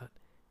realize that,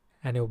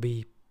 and it'll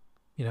be,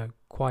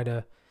 quite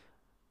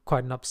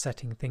an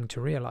upsetting thing to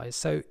realize.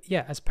 So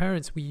yeah, as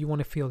parents, you want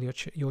to feel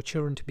your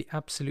children to be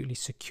absolutely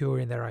secure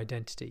in their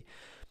identity.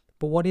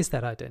 But what is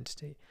that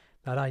identity?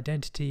 That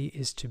identity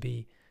is to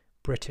be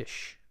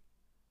British,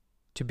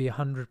 to be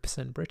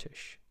 100%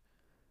 British.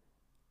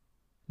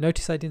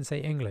 Notice I didn't say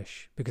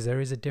English, because there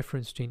is a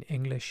difference between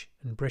English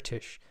and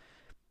British.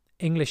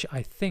 English,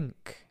 I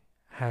think,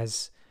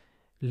 has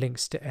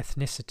links to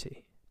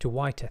ethnicity, to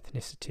white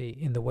ethnicity,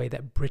 in the way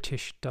that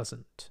British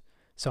doesn't.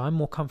 So I'm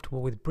more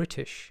comfortable with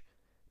British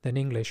than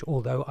English,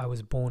 although I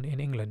was born in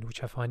England,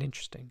 which I find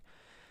interesting.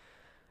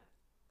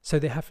 So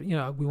they have,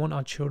 we want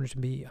our children to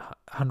be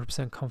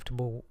 100%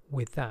 comfortable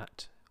with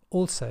that.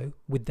 Also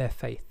with their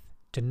faith,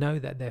 to know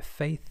that their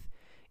faith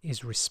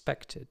is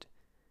respected,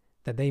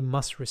 that they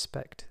must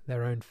respect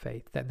their own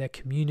faith, that their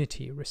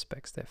community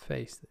respects their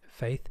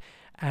faith,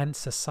 and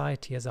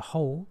society as a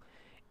whole.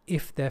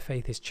 If their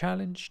faith is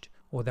challenged,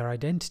 or their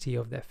identity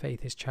of their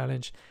faith is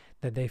challenged,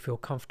 that they feel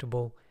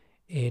comfortable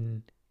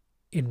in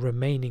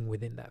remaining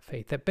within that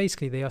faith, that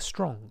basically they are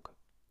strong.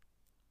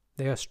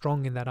 They are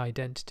strong in that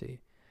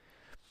identity.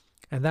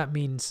 And that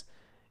means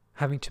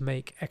having to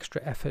make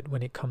extra effort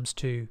when it comes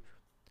to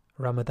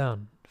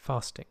Ramadan,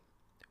 fasting,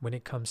 when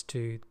it comes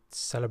to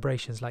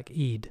celebrations like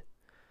Eid,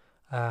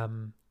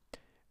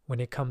 when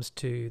it comes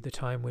to the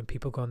time when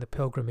people go on the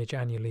pilgrimage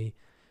annually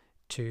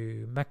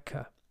to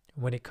Mecca,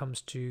 when it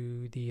comes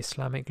to the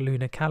Islamic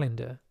lunar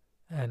calendar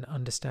and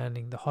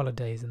understanding the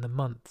holidays and the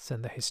months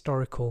and the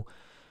historical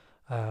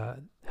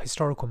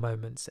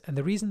moments. And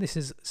the reason this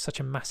is such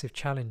a massive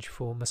challenge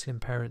for Muslim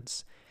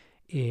parents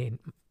in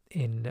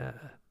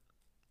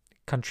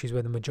countries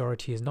where the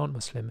majority is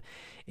non-Muslim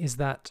is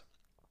that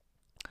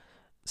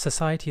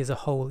society as a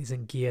whole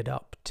isn't geared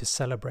up to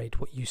celebrate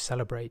what you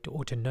celebrate,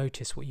 or to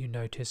notice what you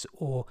notice,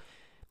 or,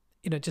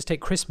 just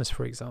take Christmas,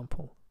 for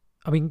example.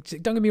 I mean,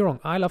 don't get me wrong,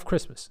 I love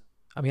Christmas.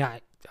 I mean,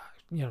 I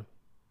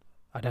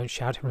don't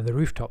shout it from the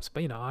rooftops,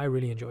 but, I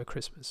really enjoy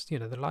Christmas. The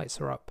lights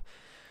are up,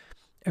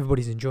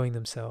 everybody's enjoying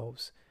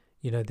themselves,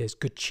 there's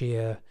good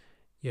cheer,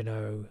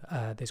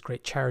 there's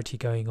great charity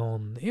going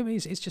on.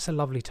 It's just a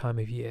lovely time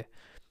of year.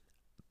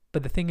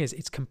 But the thing is,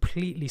 it's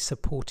completely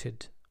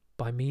supported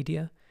by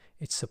media.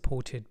 It's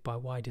supported by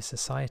wider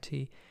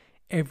society.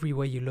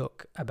 Everywhere you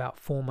look, about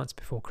 4 months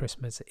before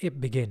Christmas,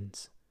 it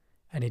begins,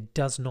 and it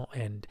does not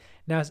end.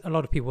 Now, a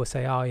lot of people will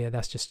say, oh yeah,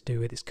 that's just to do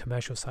with this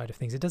commercial side of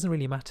things. It doesn't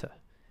really matter.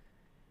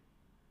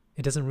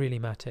 It doesn't really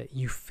matter.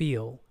 You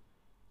feel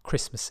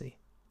Christmassy.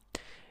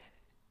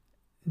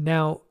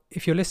 Now,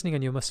 if you're listening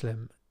and you're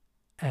Muslim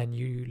and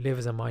you live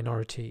as a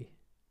minority,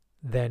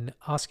 then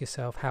ask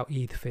yourself how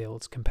Eid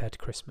feels compared to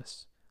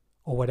Christmas,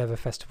 or whatever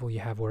festival you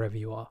have wherever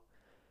you are.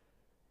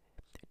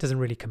 It doesn't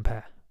really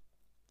compare.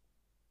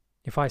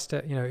 If I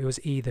it was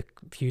Eid a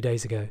few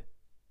days ago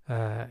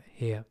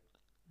here,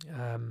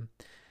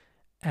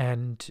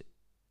 and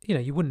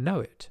you wouldn't know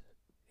it.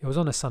 It was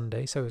on a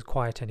Sunday, so it was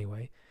quiet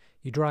anyway.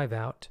 You drive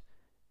out,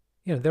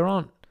 there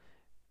aren't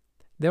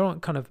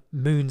kind of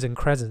moons and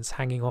crescents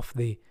hanging off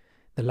the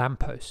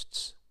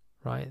lampposts,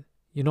 right?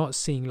 You're not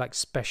seeing like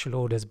special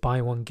orders,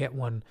 buy one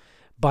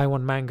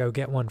mango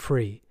get one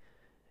free,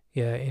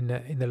 in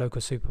the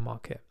local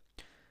supermarket.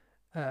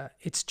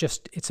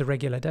 It's a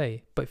regular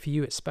day, but for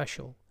you it's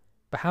special.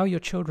 But how are your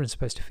children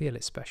supposed to feel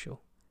it's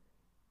special?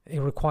 It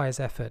requires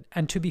effort.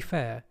 And to be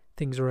fair,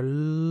 things are a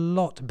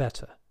lot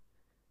better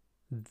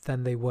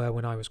than they were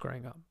when I was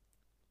growing up.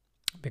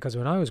 Because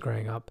when I was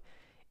growing up,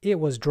 it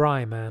was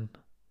dry, man.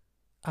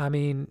 I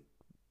mean,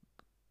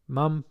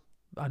 Mum,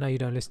 I know you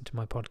don't listen to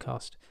my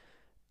podcast,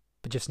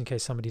 but just in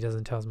case somebody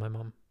doesn't tell my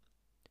mum,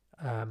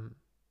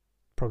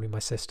 probably my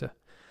sister,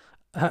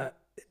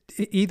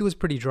 Eid was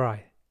pretty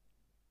dry.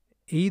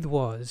 Eid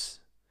was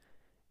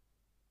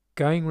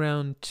going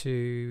round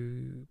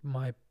to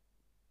my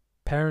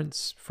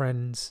parents'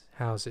 friends'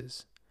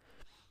 houses,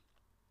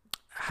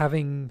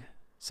 having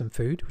some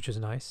food, which was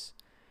nice,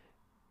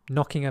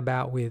 knocking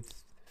about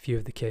with a few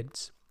of the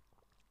kids,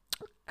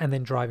 and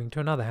then driving to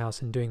another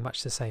house and doing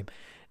much the same.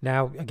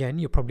 Now, again,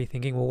 you're probably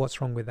thinking, well, what's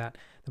wrong with that?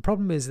 The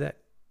problem is that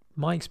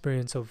my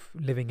experience of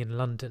living in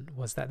London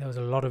was that there was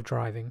a lot of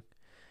driving,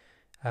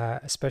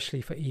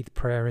 especially for Eid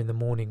prayer in the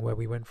morning, where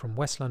we went from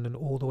West London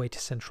all the way to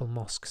Central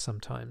Mosque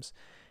sometimes,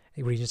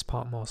 a Regent's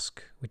Park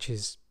Mosque, which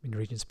is in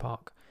Regent's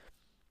Park.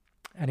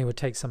 And it would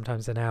take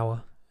sometimes an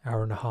hour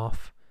and a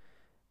half,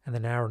 and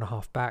then an hour and a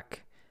half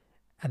back.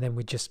 And then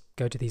we'd just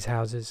go to these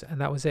houses, and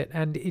that was it.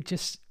 And it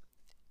just,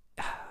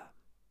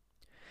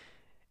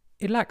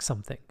 it lacked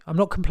something. I'm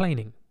not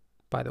complaining,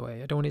 by the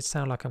way. I don't want it to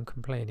sound like I'm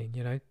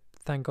complaining,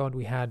 Thank God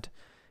we had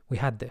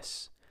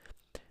this.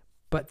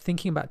 But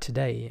thinking about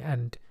today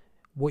and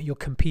what you're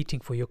competing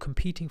for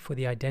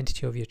the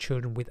identity of your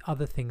children with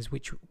other things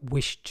which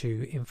wish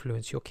to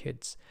influence your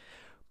kids.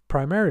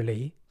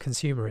 Primarily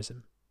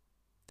consumerism.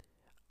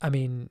 I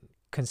mean,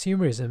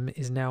 consumerism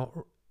is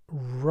now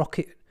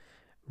rocket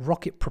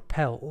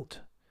propelled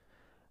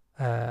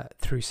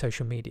through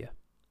social media.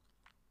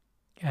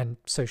 And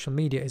social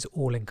media is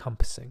all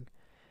encompassing.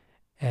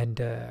 And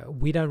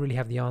we don't really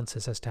have the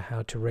answers as to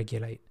how to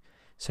regulate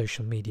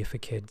social media for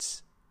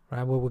kids.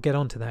 Right? Well, we'll get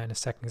on to that in a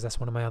second, because that's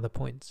one of my other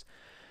points.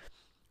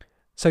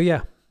 So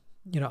yeah,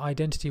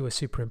 identity was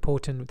super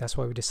important. That's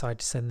why we decided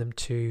to send them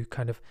to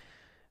kind of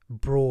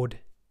broad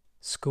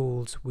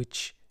schools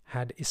which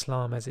had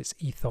Islam as its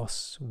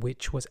ethos,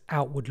 which was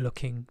outward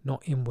looking,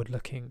 not inward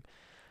looking,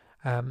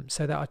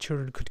 so that our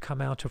children could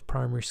come out of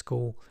primary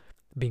school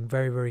being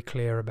very, very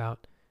clear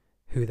about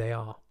who they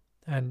are.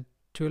 And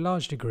to a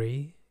large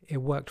degree, it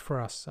worked for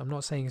us. I'm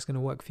not saying it's going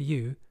to work for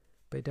you,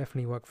 but it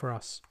definitely worked for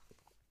us.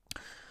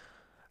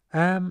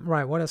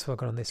 Right, what else have I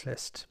got on this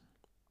list?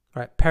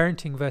 Right,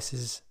 parenting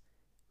versus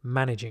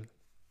managing.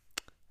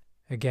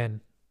 Again,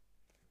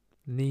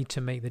 need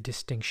to make the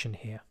distinction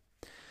here.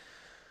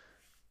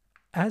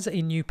 As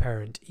a new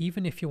parent,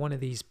 even if you're one of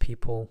these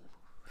people,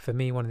 for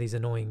me, one of these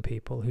annoying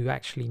people who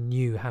actually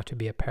knew how to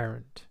be a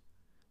parent,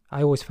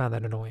 I always found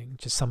that annoying.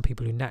 Just some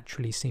people who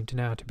naturally seem to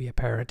know how to be a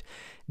parent.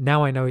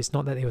 Now I know it's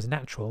not that it was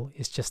natural,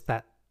 it's just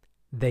that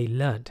they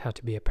learnt how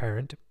to be a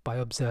parent by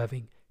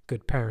observing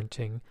good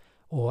parenting,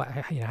 or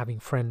having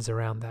friends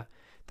around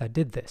that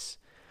did this.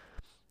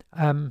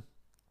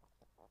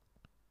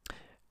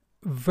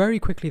 Very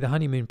quickly the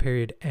honeymoon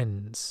period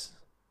ends,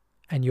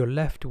 and you're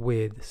left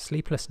with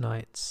sleepless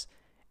nights,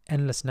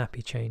 endless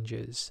nappy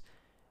changes,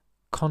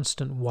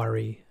 constant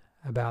worry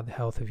about the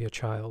health of your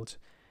child,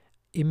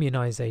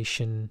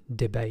 immunization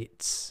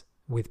debates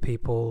with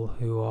people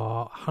who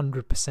are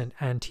 100%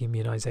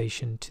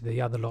 anti-immunization to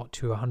the other lot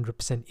to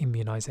 100%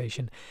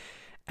 immunization,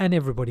 and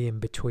everybody in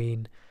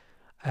between.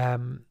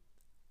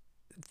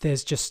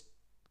 There's just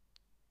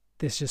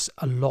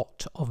a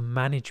lot of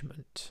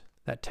management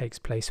that takes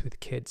place with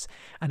kids.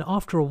 And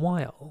after a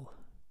while,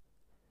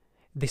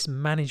 this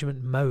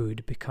management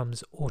mode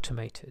becomes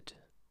automated.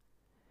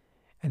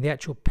 And the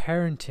actual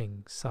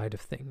parenting side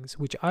of things,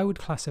 which I would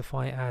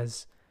classify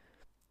as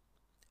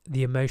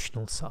the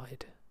emotional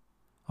side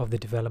of the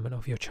development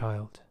of your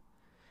child,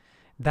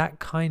 that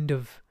kind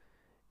of,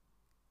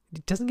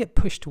 it doesn't get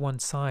pushed to one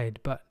side,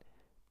 but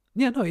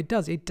yeah, no, it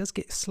does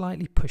get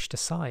slightly pushed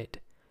aside,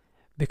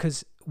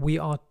 because we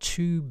are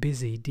too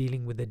busy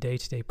dealing with the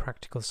day-to-day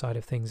practical side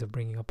of things of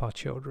bringing up our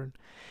children.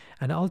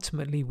 And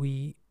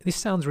ultimately this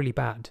sounds really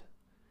bad,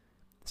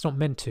 it's not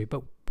meant to,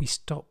 but we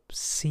stop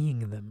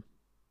seeing them.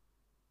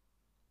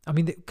 I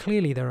mean,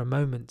 clearly there are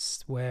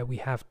moments where we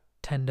have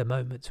tender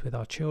moments with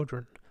our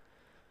children,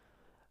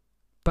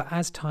 but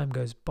as time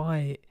goes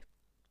by,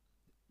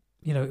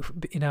 you know,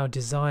 in our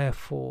desire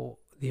for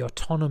the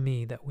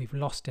autonomy that we've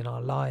lost in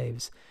our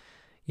lives,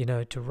 you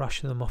know, to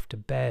rush them off to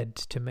bed,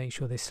 to make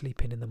sure they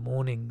sleep in the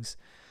mornings,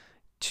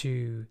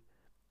 to,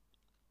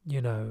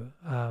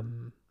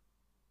 and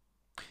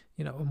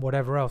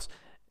whatever else,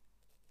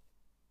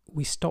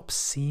 we stop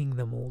seeing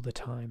them all the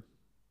time,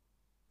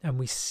 and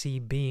we see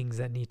beings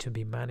that need to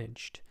be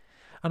managed.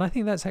 And I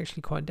think that's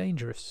actually quite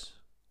dangerous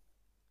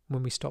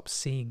when we stop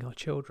seeing our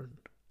children.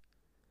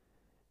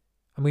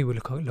 And we will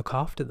look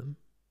after them,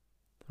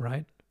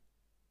 right?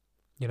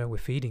 You know, we're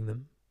feeding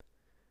them.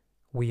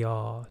 We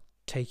are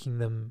taking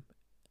them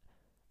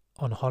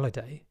on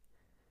holiday.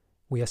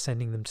 We are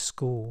sending them to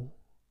school.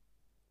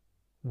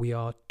 We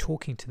are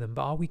talking to them,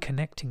 but are we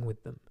connecting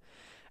with them?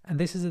 And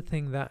this is the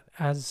thing that,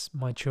 as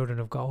my children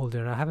have got older,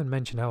 and I haven't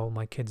mentioned how old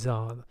my kids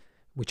are,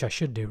 which I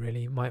should do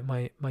really.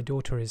 My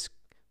daughter is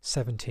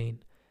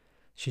 17.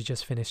 She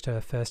just finished her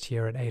first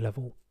year at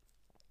A-level.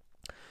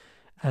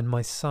 And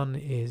my son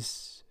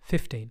is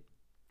 15.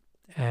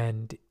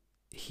 And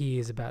he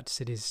is about to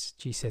sit his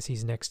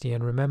GCSEs next year.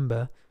 And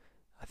remember,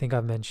 I think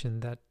I've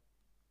mentioned that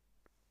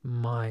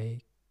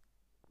my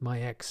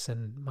ex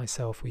and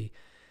myself, we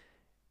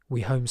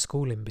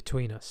homeschool him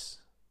between us.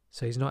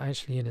 So he's not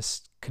actually in a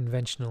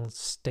conventional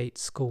state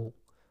school.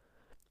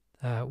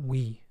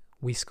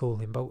 We school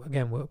him, but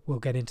again, we'll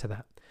get into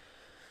that.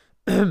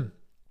 And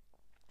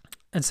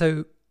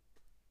so,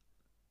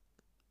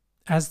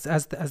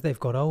 as they've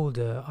got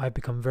older, I've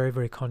become very,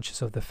 very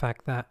conscious of the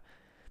fact that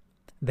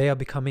they are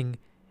becoming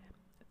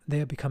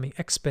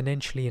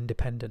exponentially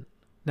independent.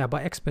 Now,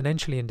 by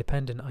exponentially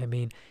independent, I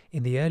mean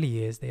in the early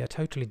years they are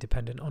totally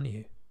dependent on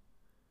you,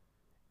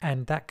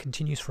 and that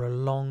continues for a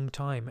long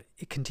time.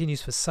 It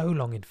continues for so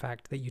long, in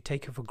fact, that you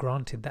take it for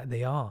granted that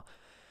they are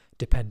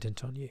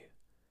dependent on you.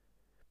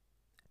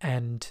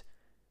 And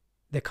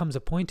there comes a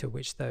point at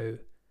which, though,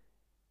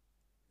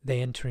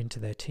 they enter into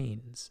their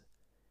teens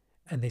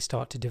and they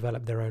start to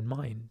develop their own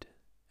mind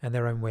and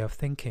their own way of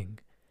thinking,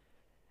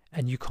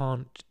 and you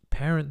can't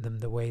parent them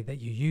the way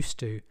that you used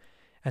to.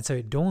 And so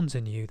it dawns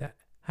on you that,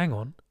 hang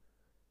on,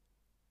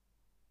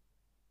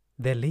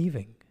 they're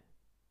leaving.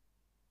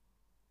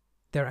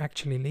 They're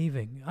actually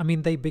leaving. I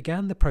mean, they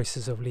began the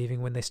process of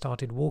leaving when they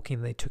started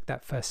walking. They took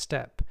that first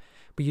step,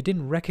 but you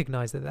didn't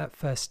recognize that that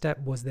first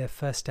step was their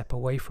first step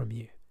away from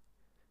you.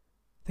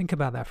 Think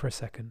about that for a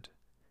second.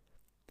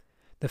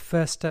 The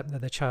first step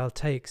that the child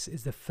takes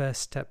is the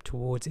first step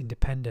towards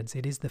independence.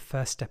 It is the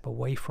first step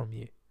away from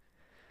you.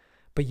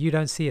 But you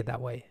don't see it that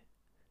way.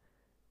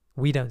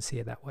 We don't see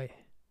it that way.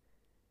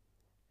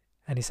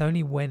 And it's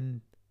only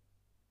when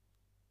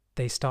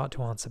they start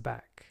to answer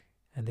back,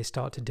 and they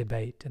start to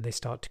debate, and they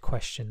start to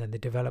question, and they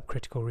develop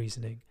critical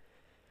reasoning,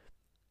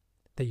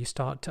 that you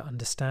start to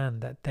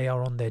understand that they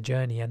are on their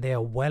journey, and they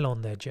are well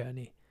on their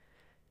journey.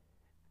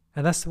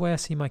 And that's the way I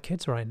see my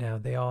kids right now.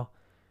 They're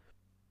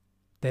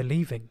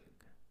leaving.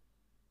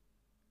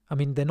 I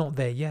mean, they're not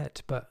there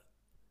yet, but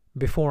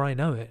before I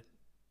know it,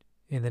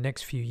 in the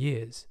next few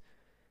years,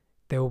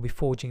 they will be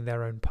forging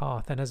their own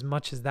path. And as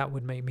much as that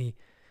would make me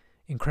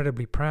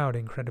incredibly proud,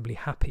 incredibly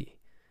happy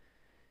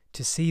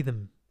to see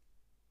them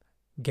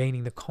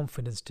gaining the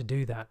confidence to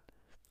do that,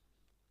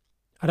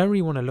 I don't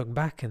really want to look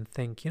back and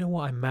think, you know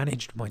what, I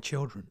managed my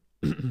children.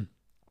 I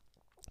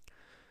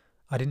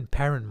didn't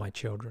parent my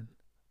children.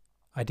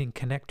 I didn't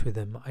connect with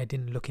them. I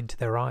didn't look into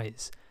their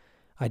eyes.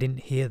 I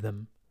didn't hear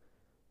them.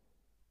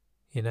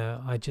 You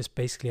know, I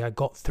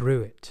got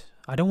through it.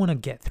 I don't want to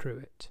get through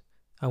it.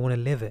 I want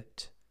to live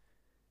it.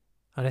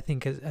 And I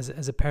think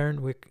as a parent,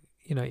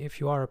 if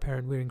you are a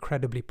parent, we're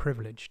incredibly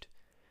privileged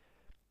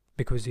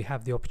because we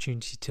have the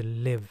opportunity to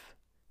live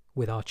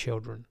with our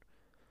children.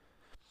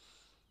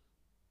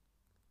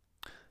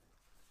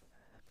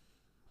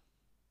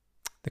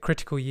 The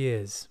critical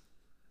years.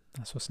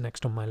 That's what's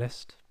next on my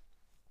list.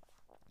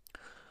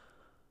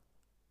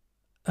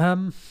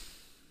 All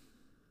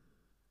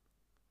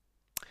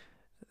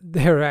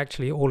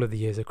of the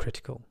years are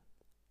critical.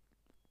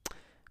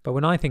 But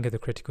when I think of the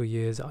critical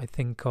years, I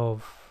think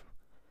of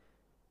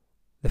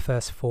the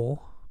first 4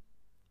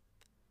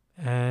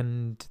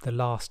 and the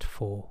last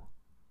 4.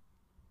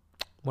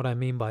 What I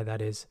mean by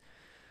that is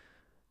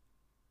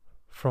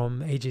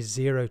from ages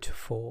 0 to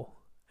 4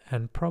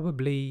 and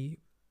probably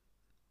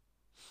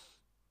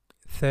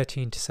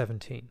 13 to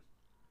 17.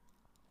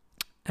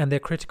 And they're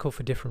critical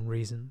for different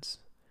reasons.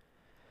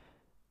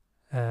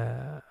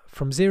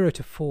 From 0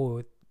 to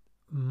 4,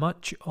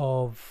 much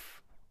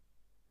of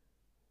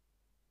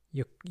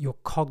your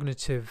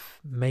cognitive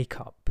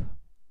makeup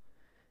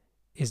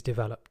is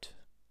developed.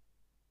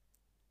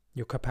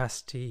 Your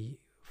capacity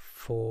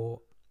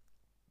for...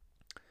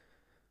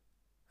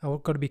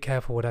 I've got to be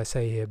careful what I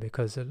say here,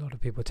 because a lot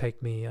of people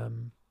take me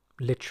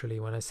literally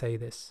when I say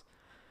this.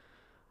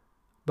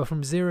 But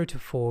from 0 to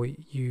 4,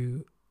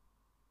 you're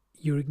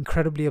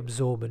incredibly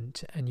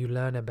absorbent, and you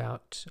learn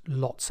about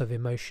lots of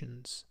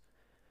emotions.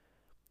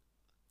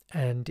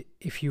 And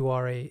if you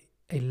are a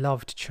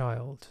loved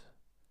child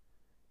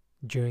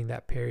during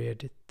that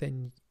period,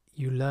 then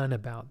you learn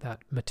about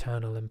that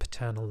maternal and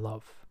paternal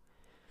love.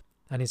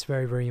 And it's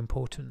very, very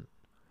important.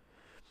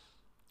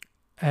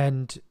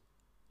 And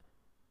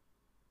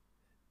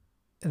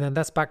then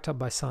that's backed up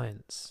by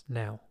science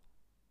now.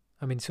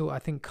 I mean, so I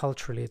think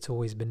culturally it's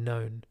always been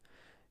known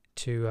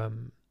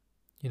to,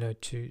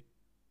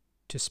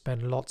 to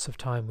spend lots of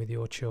time with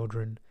your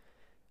children,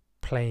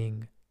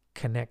 playing,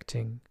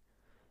 connecting,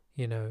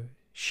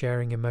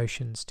 sharing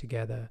emotions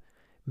together,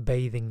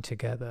 bathing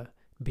together,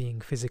 being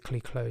physically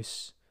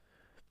close,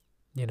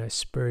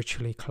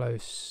 spiritually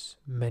close,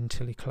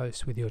 mentally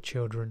close with your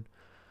children.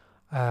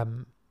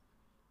 And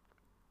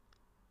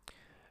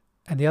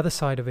the other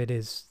side of it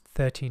is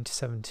 13 to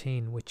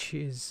 17, which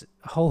is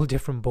a whole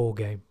different ball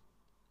game.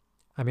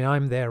 I mean,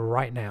 I'm there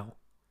right now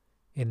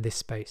in this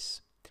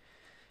space.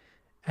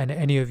 And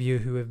any of you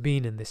who have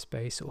been in this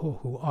space or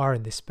who are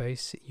in this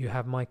space, you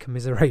have my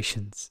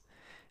commiserations.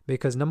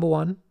 Because number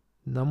one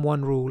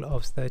rule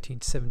of 13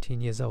 to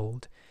 17 years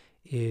old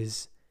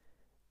is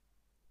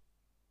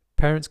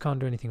parents can't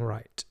do anything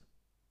right.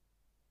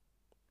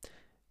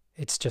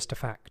 It's just a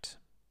fact.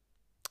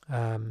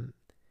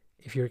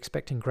 If you're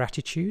expecting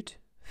gratitude,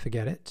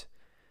 forget it.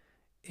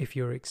 If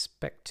you're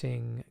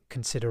expecting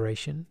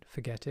consideration,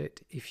 forget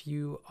it. If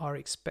you are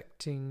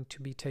expecting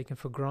to be taken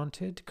for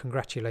granted,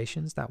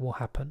 congratulations, that will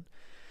happen.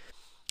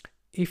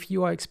 If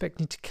you are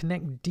expecting to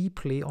connect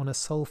deeply on a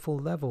soulful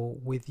level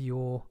with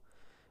your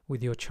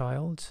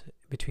child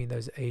between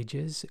those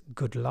ages,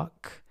 good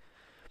luck.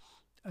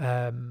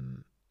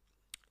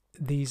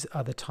 These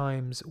are the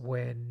times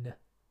when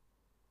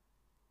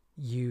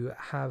you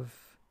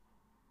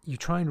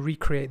try and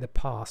recreate the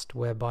past,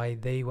 whereby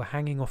they were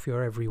hanging off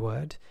your every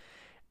word,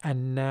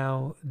 and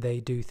now they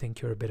do think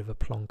you're a bit of a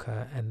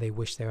plonker, and they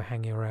wish they were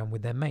hanging around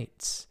with their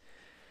mates.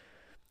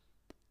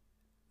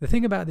 The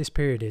thing about this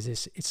period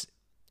is it's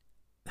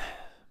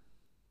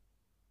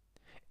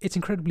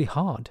incredibly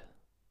hard.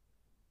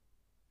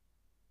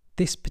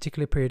 This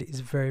particular period is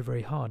very,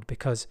 very hard,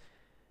 because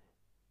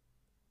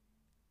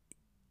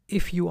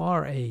if you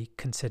are a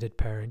considered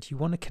parent, you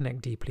want to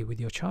connect deeply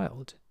with your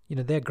child.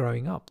 They're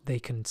growing up, they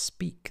can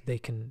speak, they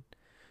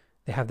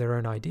have their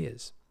own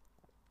ideas.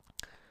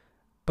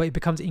 But it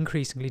becomes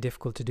increasingly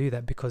difficult to do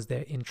that because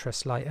their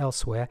interests lie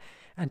elsewhere.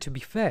 And to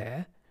be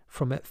fair,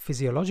 from a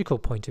physiological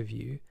point of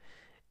view,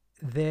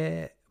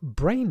 their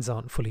brains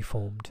aren't fully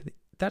formed.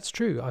 That's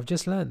true. I've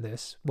just learned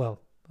this.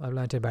 Well, I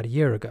learned it about a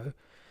year ago,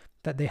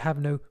 that they have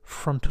no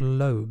frontal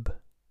lobe.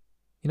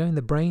 In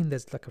the brain,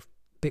 there's like a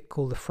bit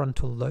called the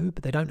frontal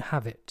lobe. They don't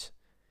have it.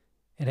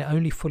 And it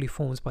only fully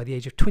forms by the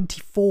age of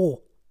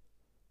 24.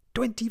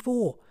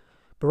 24!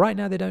 But right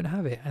now they don't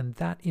have it, and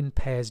that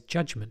impairs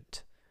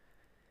judgment.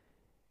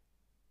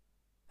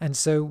 And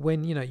so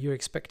when, you're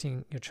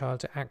expecting your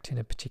child to act in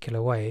a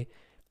particular way,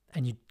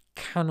 and you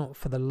cannot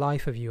for the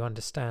life of you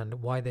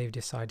understand why they've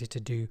decided to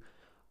do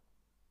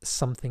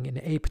something in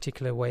a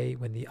particular way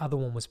when the other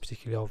one was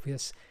particularly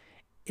obvious,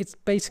 it's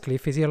basically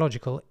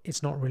physiological.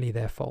 It's not really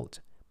their fault.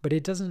 But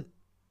it doesn't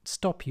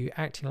stop you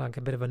acting like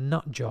a bit of a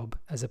nut job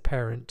as a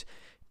parent,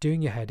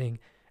 doing your heading,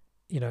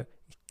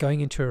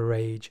 going into a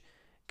rage,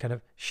 kind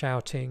of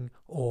shouting,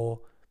 or,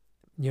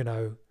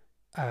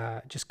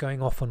 just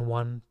going off on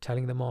one,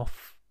 telling them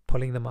off,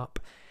 pulling them up.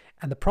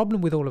 And the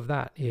problem with all of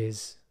that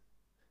is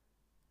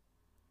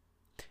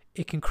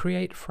it can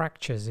create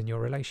fractures in your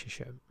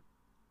relationship.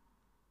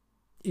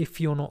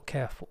 If you're not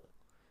careful,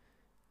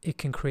 it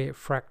can create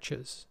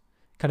fractures,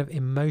 kind of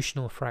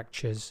emotional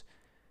fractures,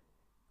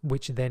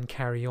 which then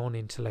carry on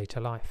into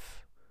later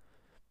life.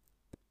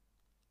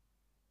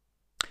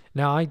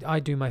 Now, I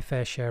do my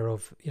fair share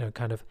of,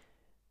 kind of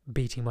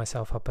beating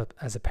myself up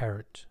as a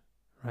parent,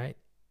 right?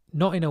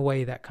 Not in a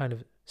way that kind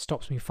of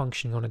stops me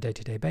functioning on a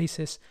day-to-day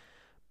basis,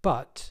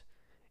 but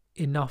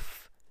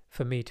enough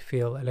for me to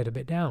feel a little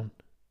bit down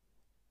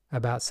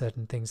about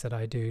certain things that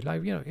I do.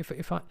 Like,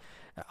 if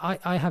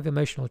I have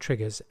emotional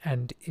triggers,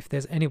 and if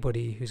there's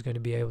anybody who's going to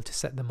be able to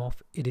set them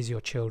off, it is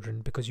your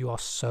children, because you are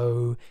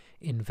so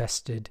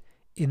invested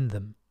in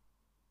them,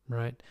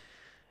 right?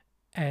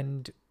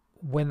 And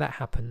when that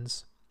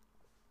happens,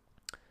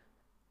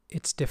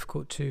 it's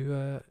difficult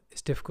to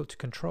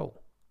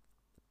control,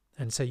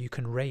 and so you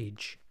can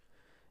rage.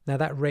 Now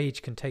that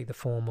rage can take the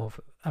form of,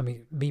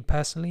 me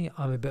personally,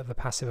 I'm a bit of a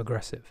passive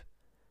aggressive,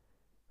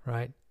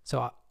 right?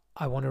 So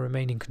I want to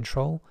remain in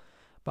control,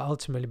 But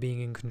ultimately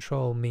being in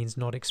control means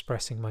not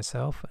expressing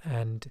myself,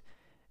 and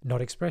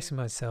not expressing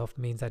myself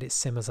means that it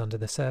simmers under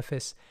the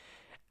surface,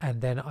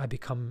 and then I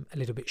become a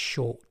little bit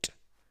short.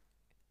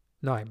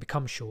 No, I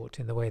become short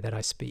in the way that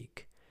I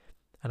speak,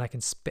 and I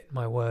can spit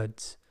my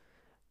words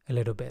a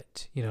little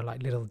bit,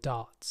 like little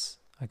darts.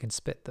 I can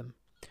spit them.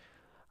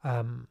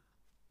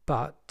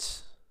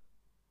 But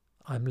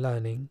I'm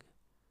learning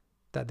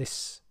that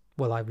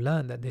I've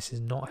learned that this is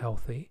not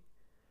healthy,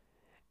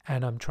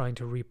 and I'm trying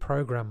to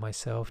reprogram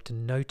myself to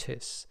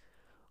notice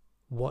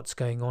what's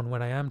going on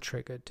when I am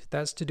triggered.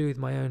 That's to do with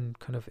my own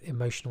kind of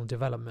emotional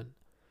development,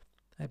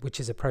 which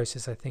is a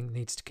process I think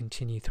needs to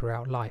continue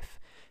throughout life,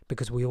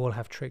 because we all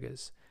have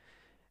triggers.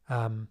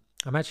 I'm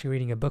actually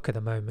reading a book at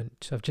the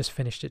moment. I've just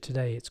finished it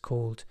today. It's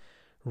called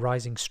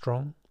Rising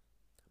Strong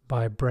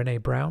by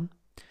Brené Brown.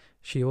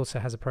 She also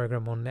has a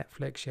program on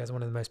Netflix. She has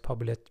one of the most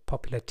popular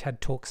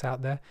TED Talks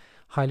out there.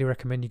 Highly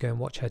recommend you go and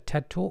watch her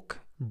TED Talk.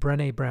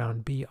 Brené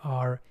Brown,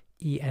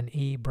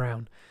 Brene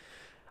Brown.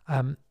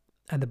 And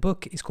the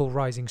book is called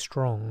Rising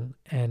Strong,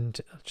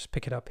 and I'll just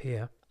pick it up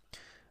here.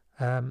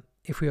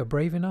 If we are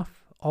brave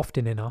enough,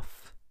 often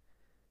enough,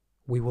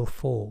 we will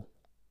fall.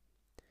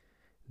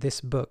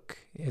 This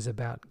book is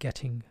about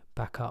getting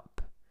back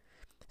up.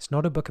 It's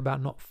not a book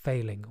about not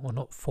failing or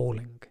not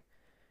falling.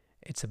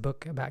 It's a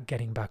book about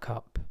getting back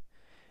up.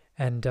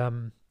 And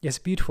it's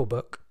a beautiful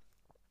book.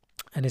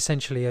 And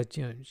essentially,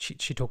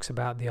 she talks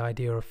about the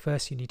idea of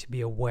first you need to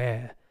be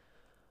aware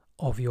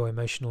of your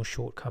emotional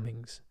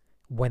shortcomings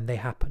when they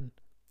happen.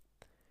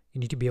 You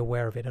need to be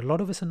aware of it. A lot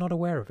of us are not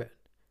aware of it.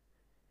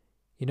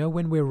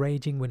 When we're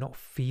raging, we're not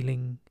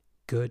feeling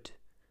good,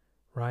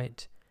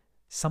 right?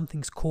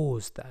 Something's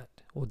caused that,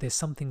 or there's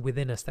something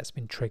within us that's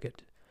been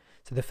triggered.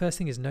 So the first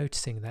thing is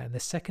noticing that, and the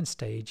second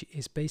stage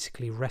is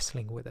basically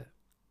wrestling with it,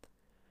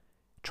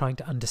 trying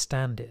to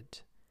understand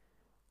it.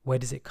 Where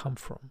does it come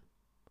from?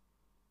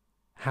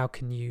 How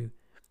can you,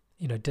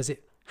 does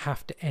it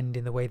have to end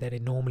in the way that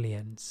it normally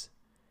ends?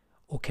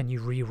 Or can you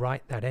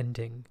rewrite that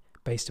ending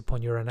based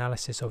upon your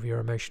analysis of your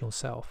emotional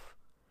self?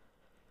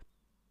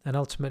 And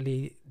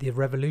ultimately, the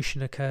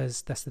revolution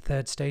occurs. That's the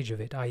third stage of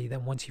it, i.e.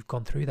 then once you've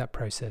gone through that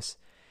process,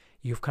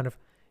 you've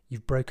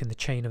broken the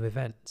chain of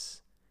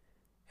events,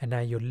 and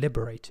now you're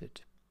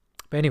liberated.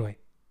 But anyway,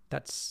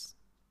 that's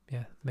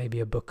maybe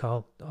a book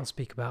I'll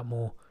speak about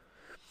more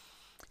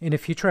in a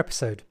future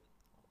episode.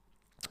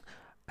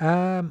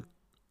 I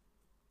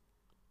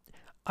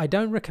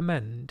don't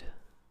recommend.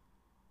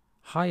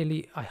 I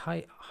do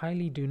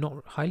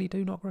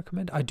not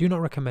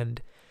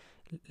recommend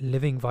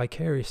living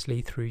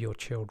vicariously through your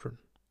children.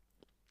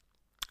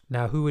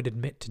 Now, who would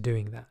admit to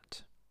doing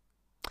that?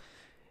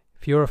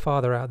 If you're a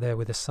father out there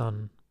with a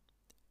son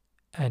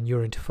and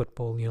you're into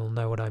football, you'll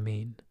know what I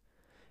mean.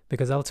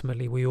 Because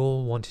ultimately we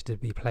all wanted to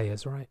be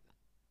players, right?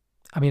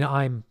 I mean,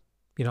 I'm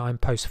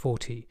post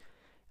 40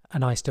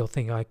 and I still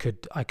think I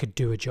could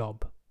do a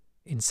job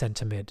in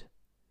centre mid.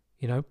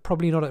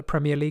 Probably not at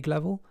Premier League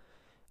level,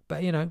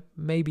 but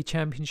maybe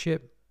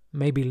Championship,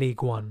 maybe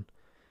League One.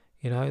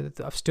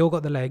 I've still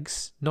got the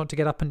legs, not to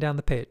get up and down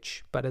the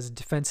pitch, but as a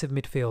defensive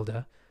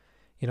midfielder,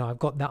 I've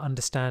got that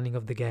understanding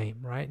of the game,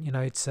 right?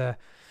 It's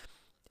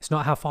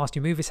not how fast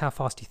you move, it's how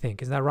fast you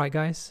think. Isn't that right,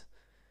 guys?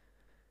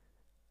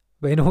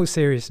 But in all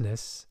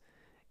seriousness,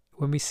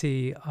 when we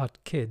see our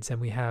kids and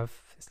we have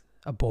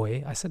a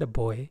boy, I said a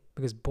boy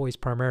because boys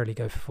primarily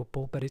go for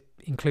football, but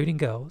including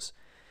girls.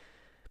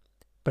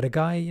 But a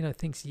guy,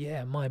 thinks,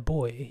 yeah, my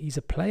boy, he's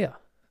a player.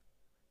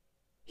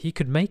 He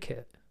could make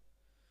it.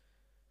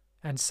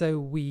 And so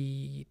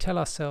we tell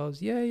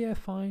ourselves, yeah,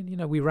 fine.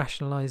 We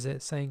rationalize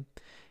it saying,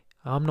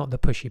 I'm not the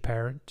pushy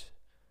parent.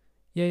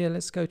 Yeah,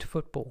 let's go to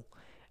football.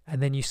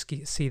 And then you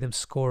see them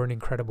score an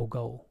incredible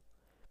goal.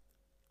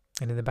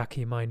 And in the back of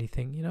your mind, you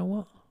think, you know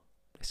what?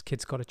 This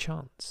kid's got a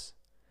chance.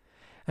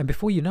 And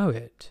before you know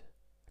it,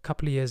 a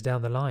couple of years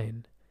down the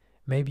line,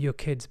 maybe your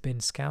kid's been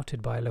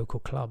scouted by a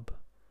local club.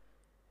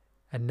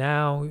 And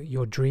now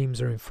your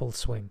dreams are in full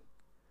swing,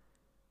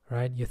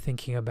 right? You're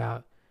thinking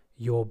about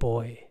your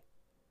boy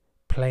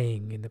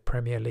playing in the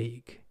Premier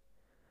League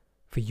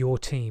for your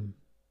team,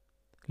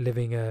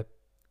 living a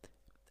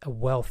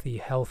wealthy,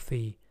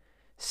 healthy,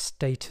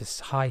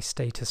 high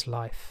status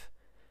life.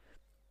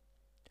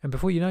 And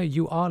before you know it,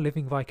 you are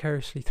living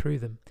vicariously through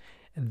them.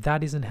 And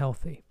that isn't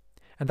healthy.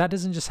 And that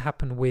doesn't just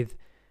happen with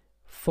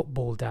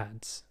football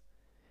dads.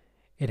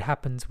 It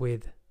happens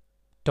with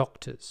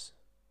doctors.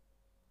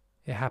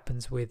 It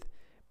happens with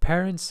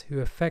parents who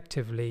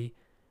effectively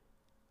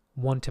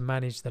want to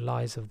manage the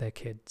lives of their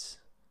kids.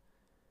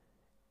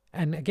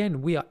 And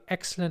again, we are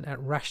excellent at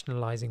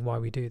rationalizing why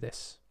we do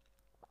this.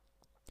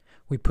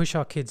 We push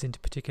our kids into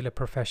particular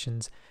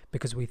professions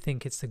because we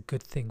think it's a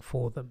good thing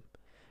for them.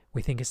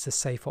 We think it's the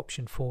safe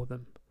option for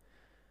them.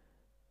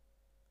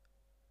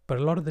 But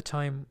a lot of the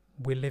time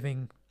we're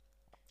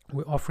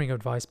offering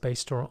advice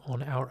based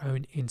on our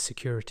own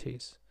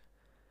insecurities.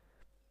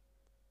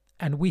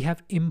 And we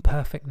have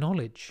imperfect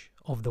knowledge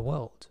of the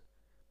world,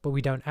 but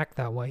we don't act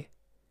that way.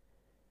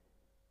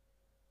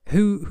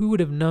 Who would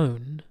have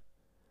known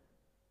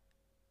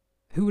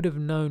Who would have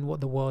known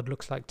what the world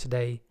looks like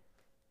today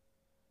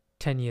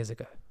 10 years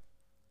ago?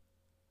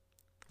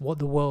 What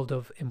the world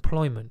of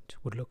employment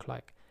would look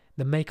like,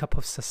 the makeup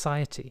of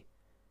society,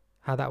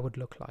 how that would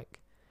look like.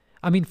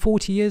 I mean,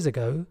 40 years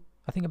ago,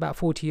 I think about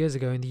 40 years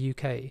ago in the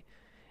UK,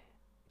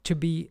 to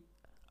be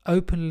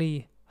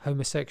openly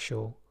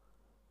homosexual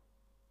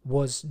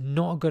was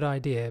not a good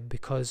idea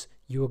because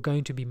you were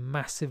going to be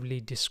massively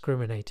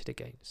discriminated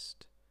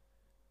against,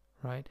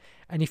 right?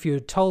 And if you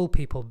had told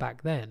people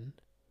back then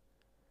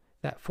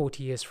that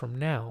 40 years from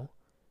now,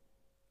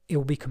 it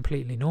will be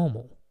completely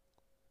normal.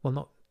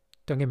 Well,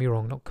 don't get me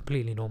wrong, not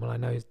completely normal. I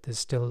know there's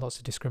still lots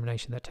of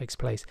discrimination that takes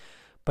place,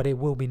 but it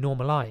will be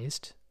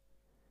normalized.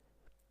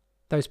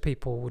 Those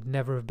people would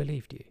never have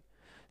believed you.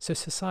 So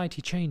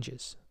society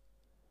changes.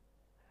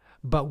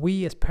 But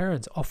we as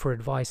parents offer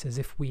advice as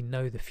if we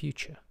know the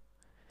future.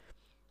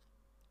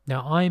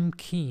 Now, I'm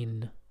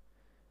keen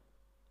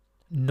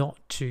not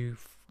to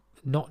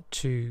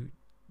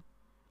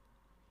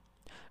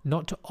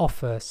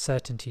offer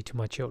certainty to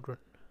my children.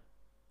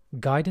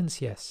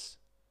 Guidance, yes.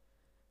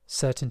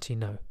 Certainty,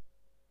 no.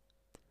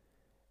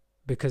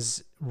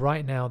 Because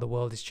right now the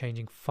world is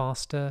changing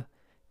faster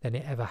than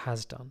it ever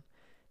has done.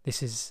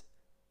 This is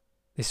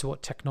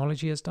what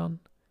technology has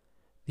done.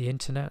 The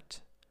internet,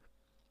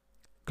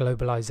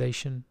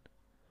 globalization.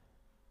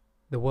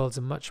 The world's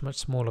a much, much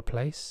smaller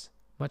place,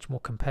 much more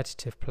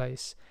competitive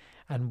place.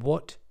 And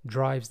what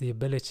drives the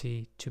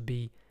ability to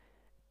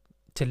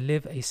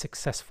live a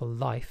successful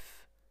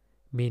life,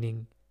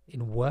 meaning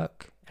in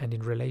work and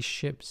in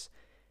relationships,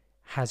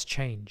 has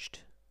changed.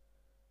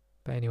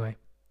 But anyway,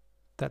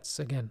 that's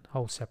again a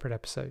whole separate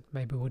episode.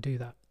 Maybe we'll do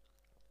that.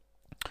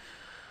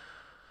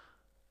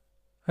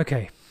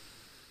 Okay.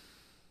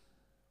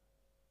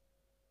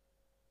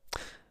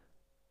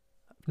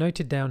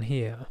 Noted down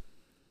here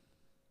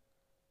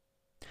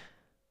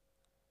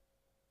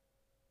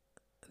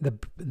the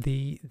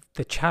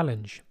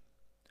challenge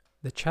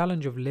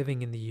of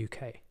living in the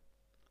UK.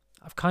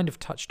 I've kind of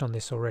touched on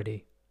this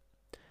already.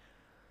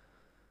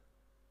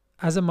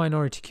 As a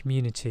minority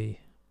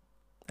community,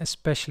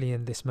 especially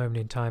in this moment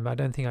in time, I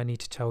don't think I need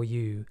to tell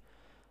you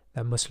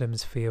that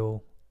Muslims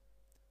feel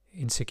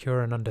insecure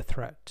and under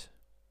threat.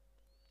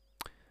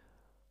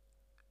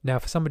 Now,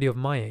 for somebody of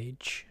my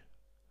age,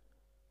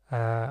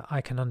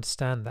 I can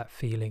understand that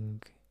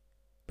feeling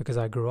because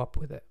I grew up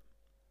with it.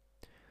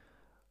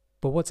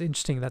 But what's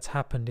interesting that's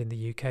happened in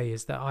the UK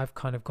is that I've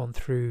kind of gone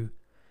through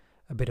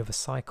a bit of a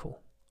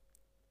cycle.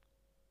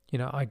 You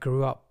know, I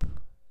grew up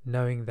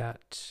knowing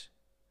that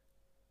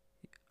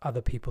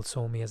other people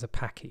saw me as a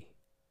Paki,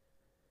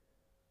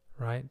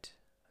 right?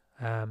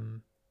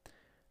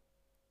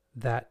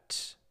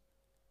 That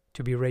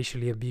to be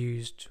racially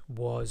abused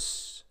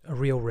was a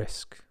real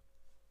risk.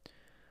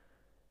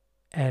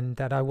 And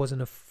that I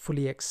wasn't a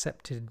fully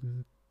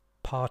accepted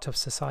part of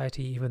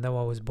society even though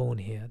I was born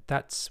here.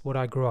 That's what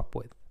I grew up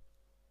with,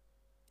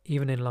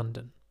 even in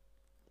London.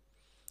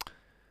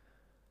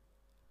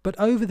 But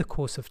over the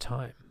course of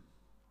time,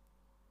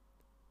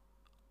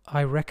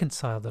 I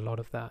reconciled a lot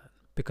of that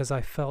because I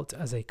felt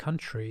as a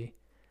country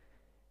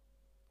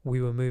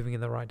we were moving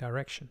in the right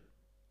direction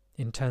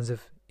in terms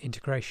of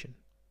integration.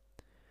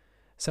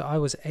 So I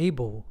was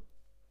able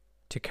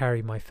to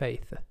carry my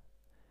faith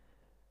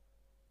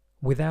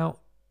without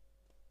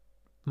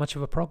much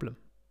of a problem.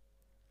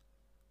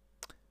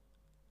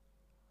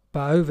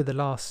 But over the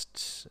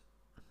last,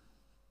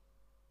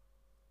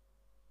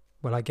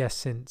 well, I guess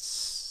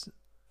since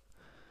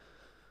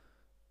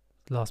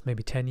the last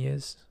maybe 10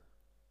 years,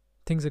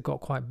 things have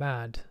got quite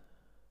bad.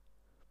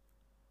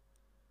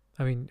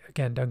 I mean,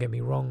 again, don't get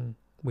me wrong,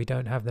 we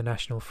don't have the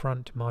National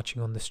Front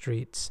marching on the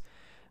streets,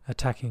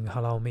 attacking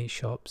halal meat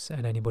shops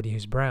and anybody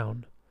who's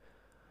brown.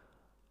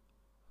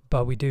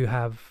 But we do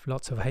have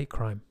lots of hate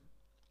crime.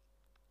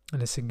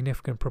 And a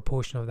significant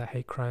proportion of that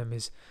hate crime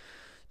is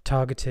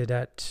targeted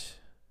at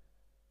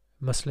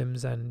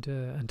Muslims and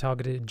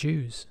targeted at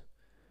Jews,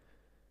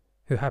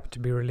 who happen to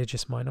be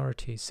religious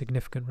minorities,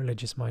 significant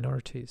religious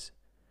minorities.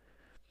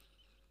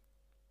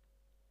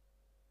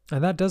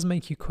 And that does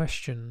make you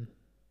question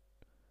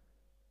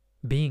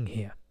being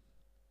here.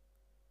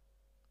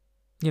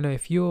 You know,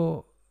 if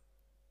you're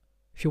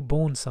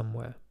born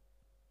somewhere,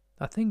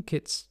 I think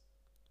it's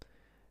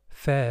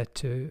fair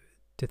to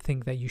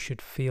think that you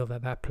should feel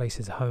that that place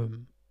is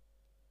home.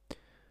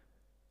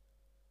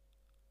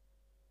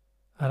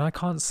 And I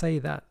can't say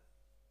that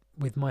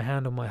with my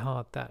hand on my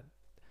heart that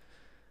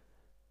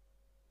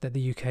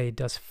the UK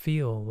does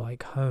feel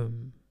like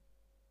home.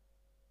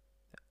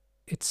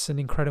 It's an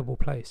incredible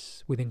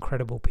place with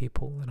incredible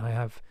people, and I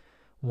have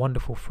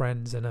wonderful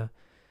friends and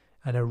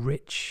a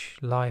rich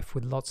life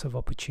with lots of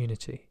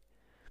opportunity.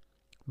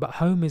 But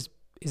home is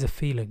a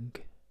feeling,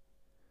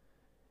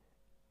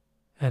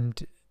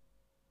 and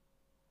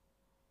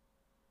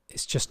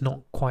it's just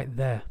not quite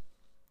there.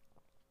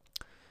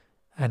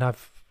 And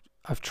I've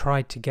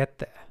tried to get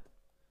there,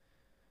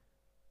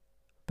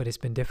 but it's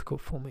been difficult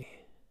for me.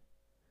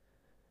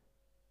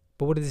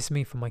 But what does this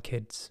mean for my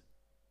kids?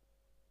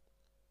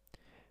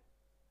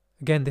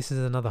 Again, this is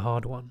another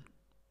hard one.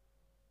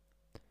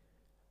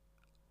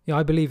 Yeah,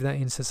 I believe that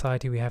in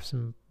society we have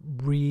some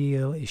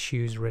real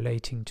issues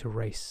relating to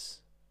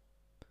race.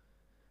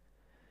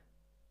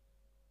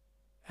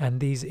 And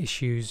these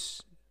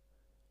issues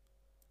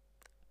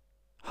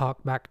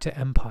hark back to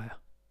empire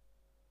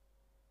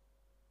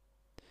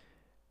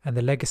and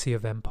the legacy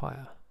of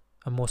empire,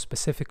 and more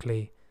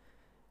specifically,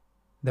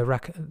 the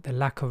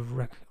lack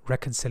of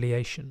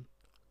reconciliation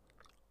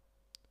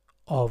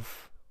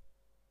of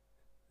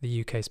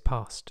the UK's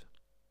past.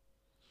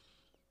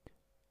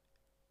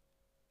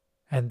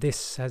 And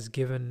this has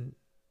given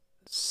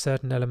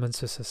certain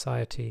elements of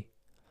society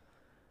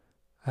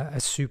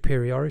a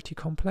superiority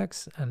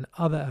complex, and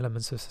other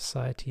elements of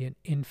society an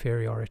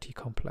inferiority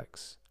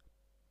complex.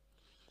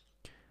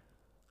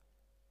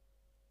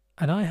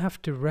 And I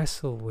have to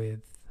wrestle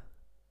with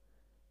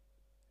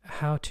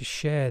how to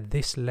share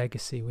this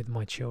legacy with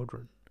my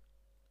children.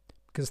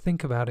 Because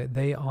think about it,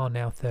 they are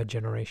now third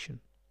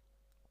generation.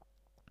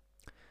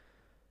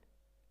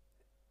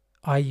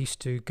 I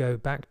used to go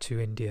back to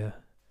India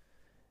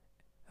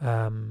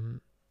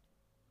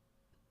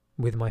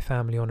with my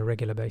family on a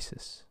regular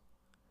basis.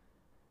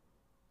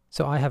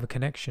 So I have a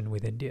connection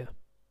with India.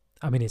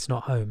 I mean, it's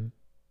not home,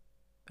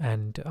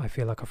 and I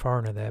feel like a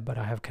foreigner there, but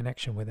I have a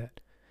connection with it.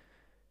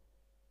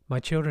 My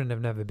children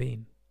have never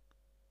been.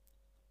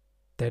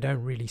 They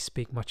don't really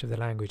speak much of the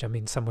language. I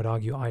mean, some would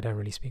argue I don't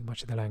really speak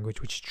much of the language,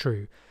 which is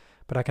true,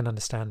 but I can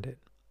understand it.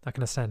 I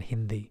can understand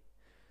Hindi,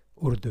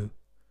 Urdu,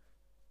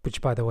 which,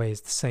 by the way,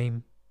 is the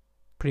same,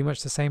 pretty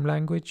much the same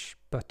language,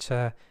 but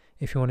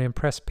if you want to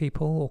impress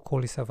people or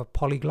call yourself a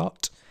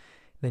polyglot,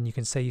 then you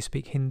can say you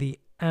speak Hindi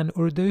and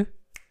Urdu.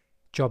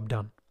 Job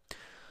done.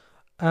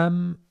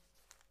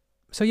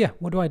 So yeah,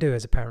 what do I do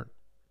as a parent?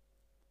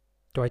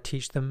 Do I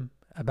teach them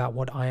about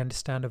what I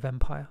understand of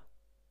empire?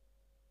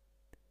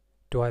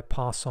 Do I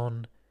pass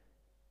on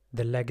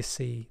the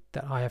legacy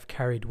that I have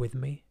carried with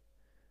me?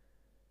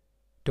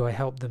 Do I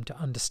help them to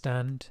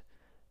understand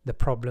the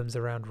problems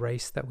around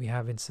race that we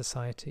have in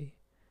society?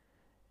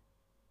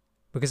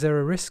 Because there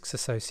are risks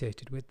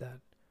associated with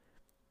that.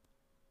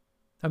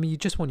 I mean, you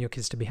just want your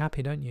kids to be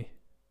happy, don't you?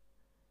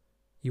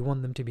 You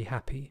want them to be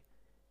happy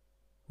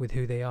with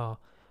who they are.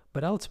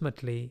 But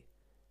ultimately,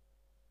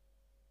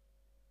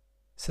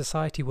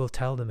 society will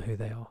tell them who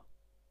they are,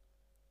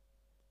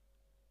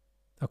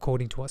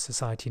 according to what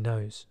society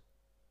knows.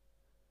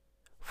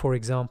 For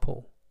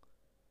example,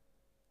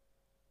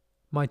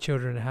 my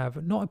children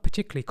have not a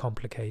particularly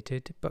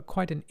complicated, but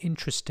quite an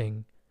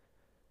interesting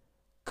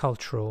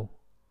cultural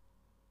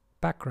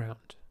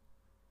background.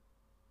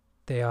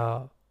 They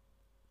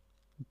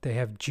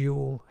have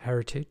dual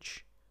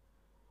heritage.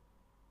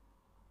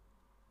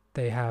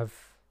 They have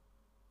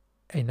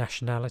a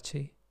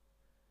nationality,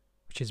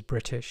 which is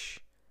British,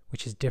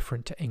 which is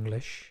different to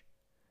English.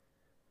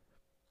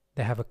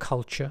 They have a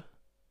culture.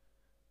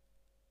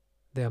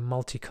 They are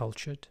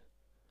multicultured.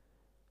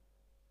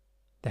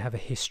 They have a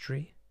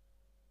history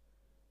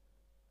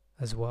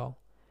as well.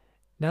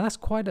 Now that's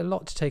quite a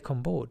lot to take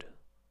on board.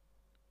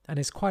 And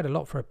it's quite a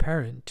lot for a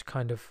parent to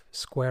kind of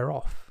square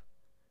off.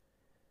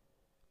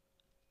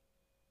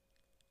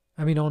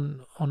 I mean,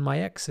 on my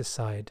ex's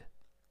side,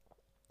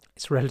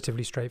 it's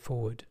relatively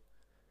straightforward.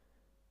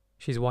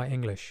 She's white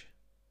English.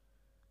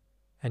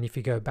 And if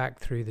you go back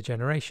through the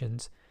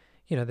generations,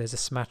 you know, there's a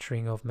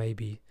smattering of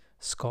maybe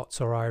Scots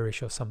or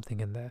Irish or something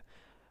in there.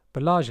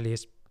 But largely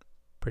it's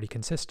pretty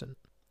consistent.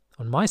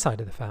 On my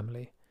side of the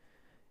family,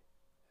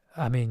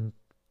 I mean,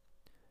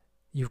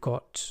 you've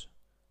got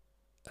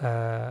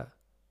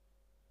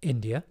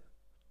India,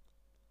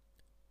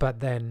 but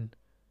then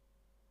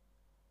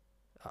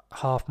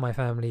half my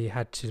family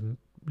had to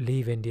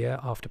leave India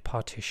after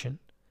partition.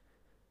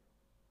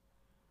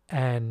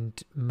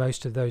 And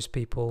most of those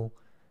people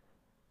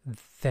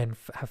then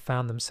have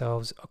found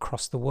themselves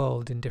across the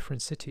world in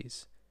different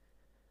cities,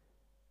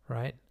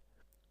 right?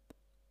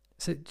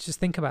 So just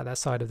think about that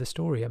side of the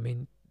story. I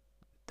mean,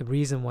 the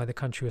reason why the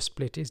country was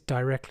split is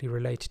directly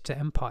related to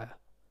empire.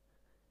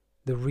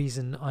 The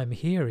reason I'm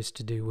here is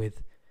to do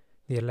with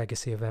the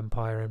legacy of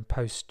empire and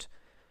post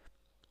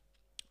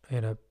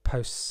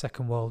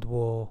Second World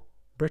War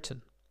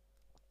Britain.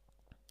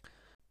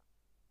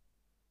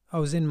 I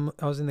was in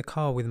the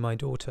car with my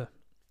daughter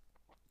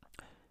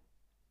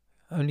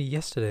only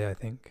yesterday, I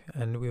think,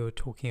 and we were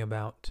talking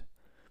about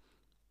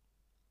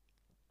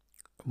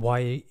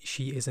why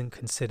she isn't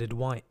considered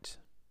white.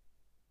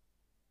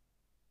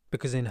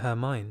 Because in her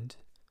mind,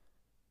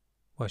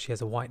 well, she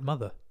has a white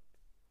mother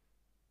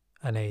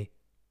and a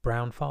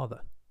brown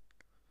father.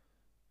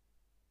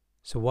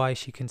 So why is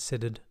she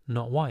considered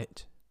not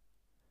white?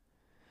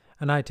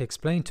 And I had to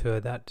explain to her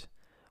that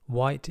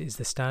white is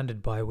the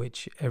standard by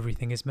which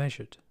everything is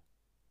measured.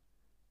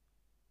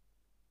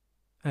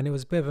 And it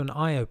was a bit of an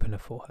eye-opener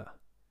for her.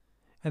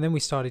 And then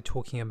we started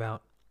talking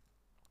about,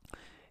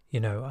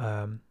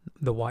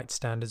 the white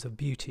standards of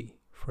beauty,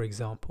 for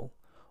example,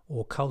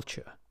 or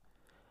culture,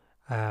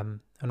 and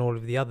all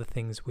of the other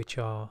things which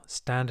are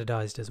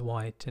standardized as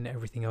white and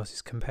everything else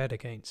is compared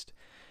against.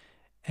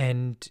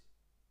 And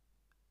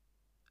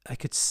I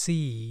could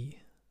see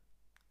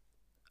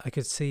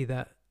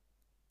that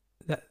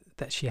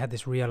that she had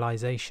this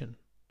realization.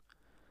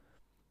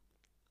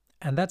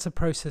 And that's a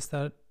process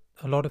that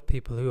a lot of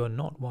people who are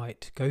not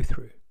white go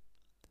through,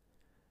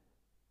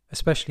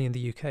 especially in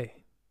the UK.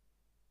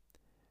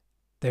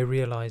 They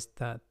realize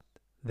that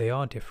they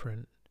are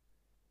different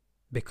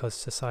because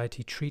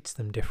society treats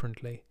them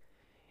differently,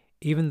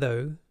 even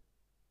though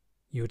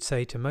you would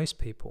say to most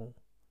people,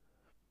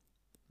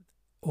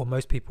 or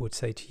most people would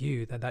say to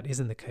you, that that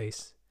isn't the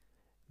case.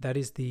 That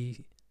is the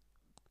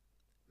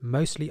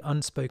mostly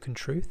unspoken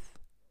truth,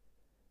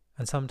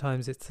 and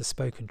sometimes it's the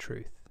spoken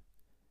truth.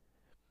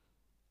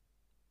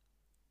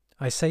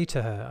 I say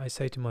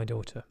to my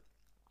daughter,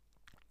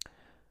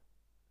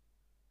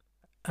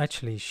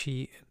 actually,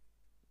 she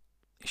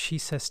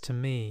says to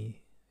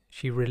me,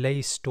 she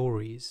relays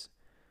stories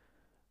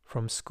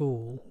from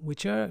school,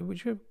 which are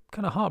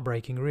kind of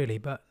heartbreaking, really,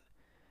 but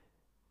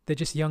they're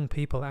just young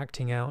people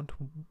acting out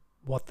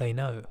what they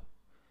know.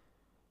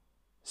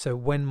 So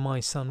when my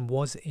son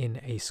was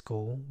in a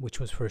school, which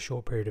was for a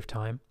short period of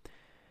time,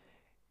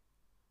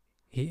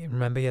 he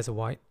has a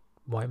white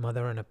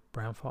mother and a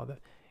brown father.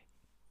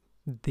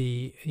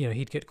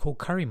 He'd get called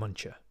curry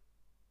muncher.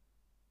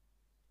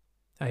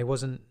 And it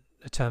wasn't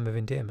a term of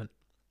endearment.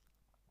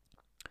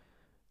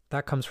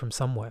 That comes from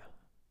somewhere,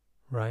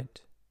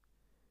 right?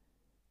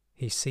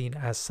 He's seen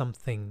as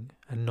something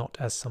and not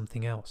as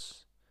something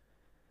else.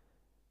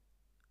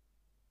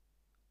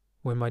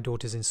 When my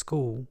daughter's in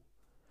school,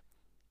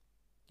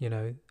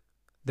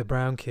 the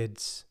brown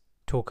kids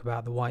talk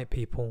about the white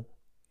people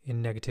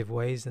in negative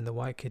ways, and the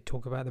white kid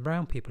talk about the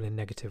brown people in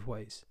negative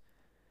ways.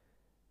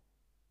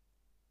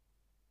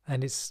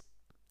 And it's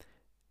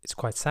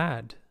quite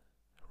sad,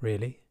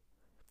 really.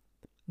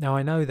 Now,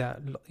 I know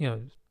that,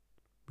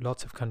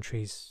 lots of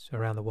countries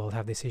around the world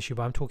have this issue,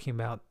 but I'm talking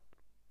about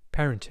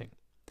parenting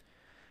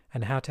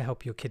and how to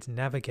help your kids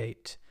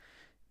navigate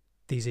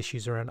these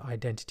issues around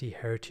identity,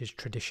 heritage,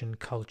 tradition,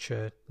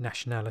 culture,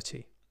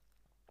 nationality.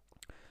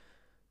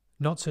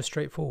 Not so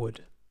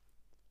straightforward,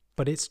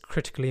 but it's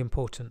critically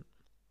important.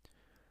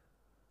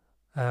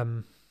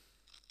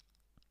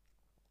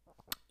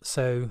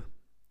 So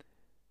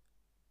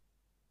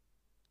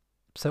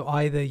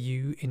either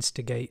you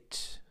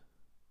instigate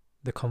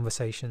the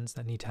conversations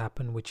that need to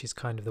happen, which is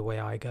kind of the way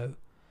I go,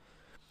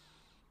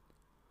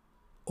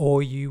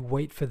 or you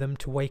wait for them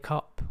to wake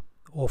up,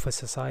 or for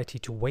society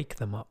to wake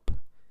them up.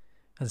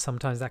 And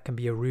sometimes that can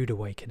be a rude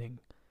awakening.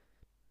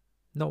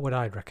 Not what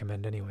I'd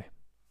recommend anyway.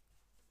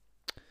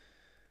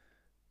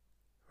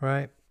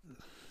 Right.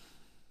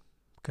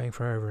 Going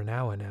for over an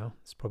hour now.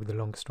 It's probably the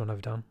longest one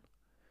I've done.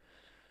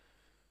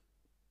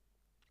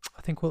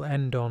 I think we'll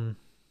end on...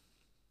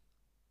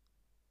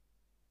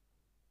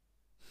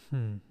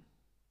 I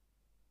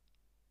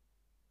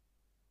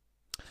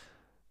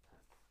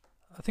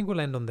think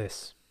we'll end on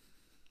this.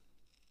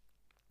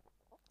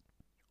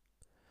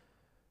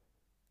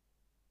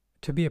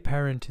 To be a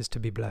parent is to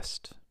be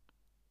blessed.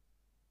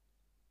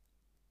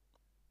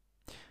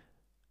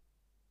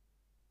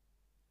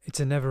 It's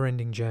a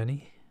never-ending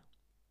journey.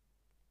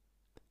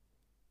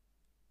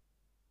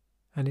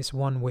 And it's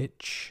one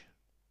which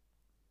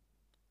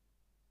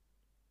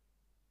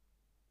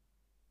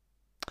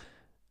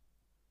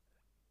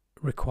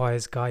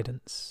requires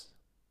guidance.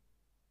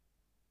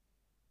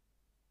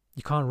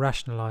 You can't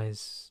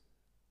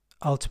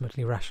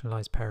ultimately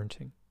rationalize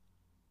parenting.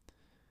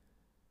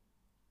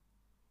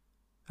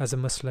 As a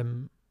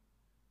Muslim,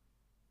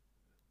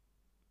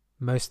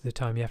 most of the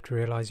time you have to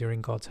realize you're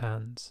in God's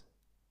hands.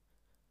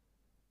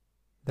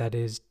 That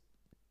it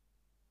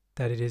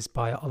is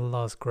by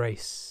Allah's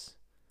grace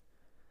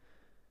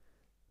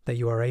that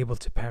you are able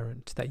to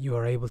parent, that you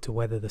are able to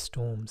weather the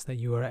storms, that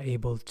you are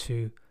able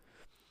to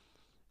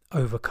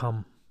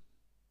overcome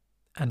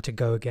and to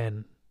go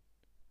again.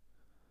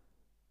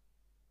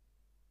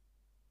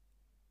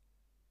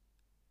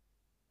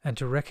 And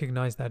to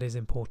recognize that is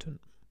important.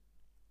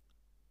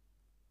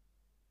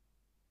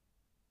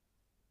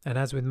 And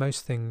as with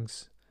most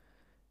things,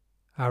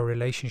 our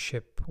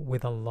relationship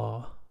with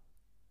Allah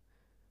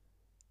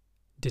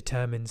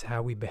determines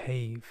how we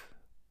behave.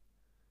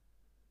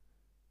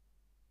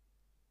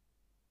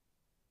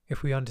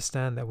 If we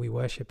understand that we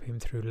worship Him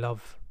through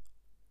love,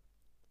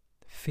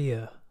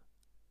 fear,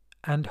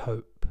 and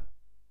hope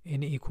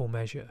in equal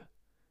measure,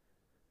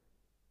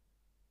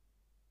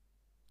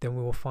 then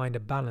we will find a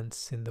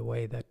balance in the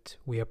way that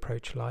we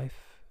approach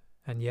life,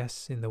 and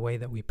yes, in the way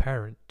that we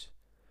parent.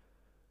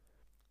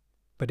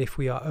 But if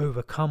we are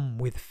overcome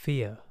with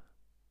fear,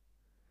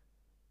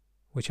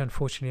 which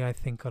unfortunately I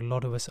think a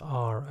lot of us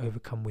are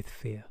overcome with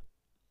fear,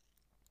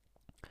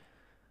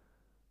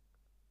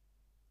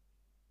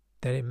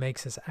 then it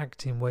makes us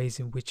act in ways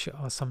in which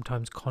are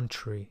sometimes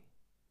contrary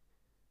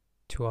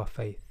to our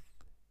faith.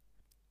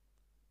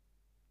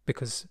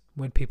 Because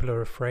when people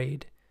are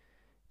afraid,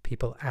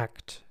 people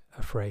act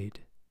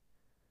afraid.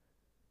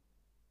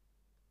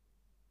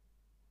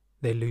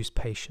 They lose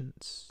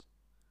patience.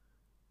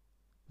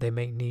 They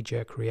make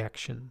knee-jerk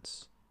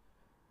reactions.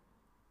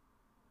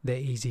 They're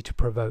easy to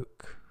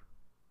provoke.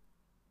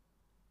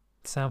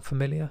 Sound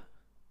familiar?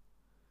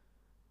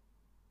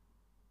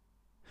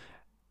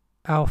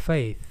 Our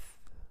faith,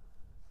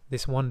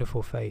 this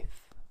wonderful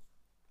faith,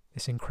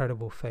 this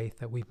incredible faith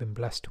that we've been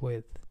blessed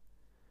with,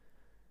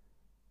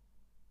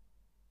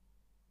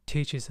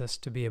 teaches us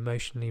to be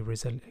emotionally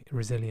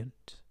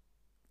resilient,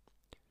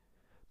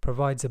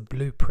 provides a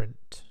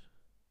blueprint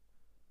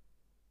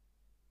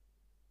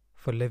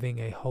for living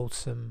a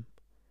wholesome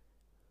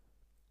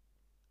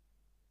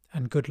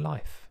and good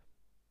life,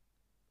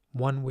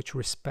 one which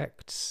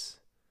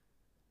respects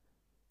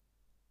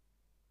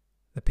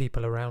the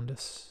people around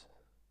us,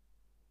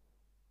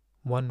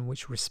 one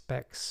which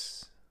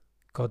respects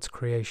God's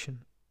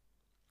creation,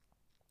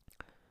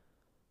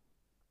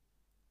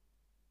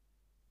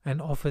 and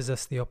offers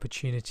us the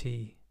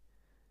opportunity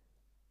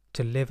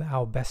to live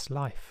our best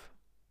life.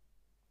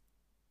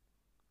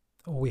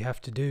 All we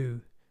have to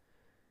do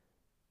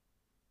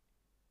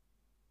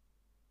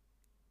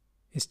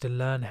is to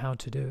learn how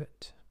to do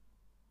it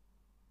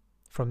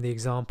from the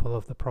example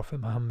of the Prophet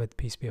Muhammad,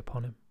 peace be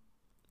upon him,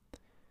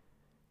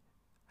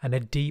 and a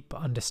deep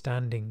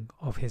understanding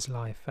of his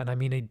life. And I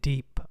mean a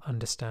deep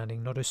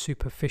understanding, not a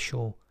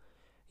superficial,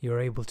 you're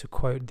able to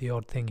quote the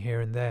odd thing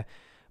here and there,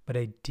 but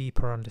a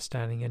deeper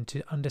understanding. And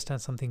to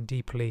understand something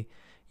deeply,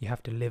 you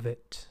have to live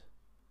it.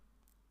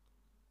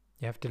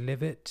 You have to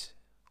live it,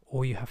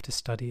 or you have to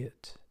study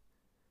it.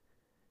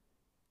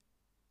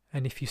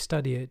 And if you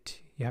study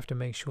it, you have to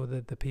make sure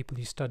that the people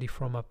you study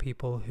from are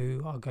people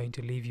who are going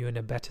to leave you in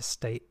a better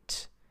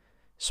state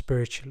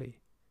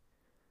spiritually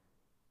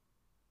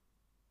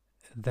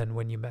than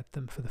when you met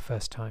them for the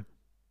first time.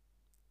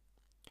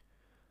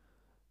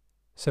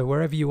 So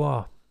wherever you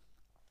are,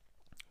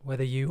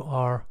 whether you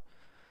are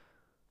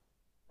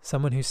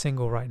someone who's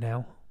single right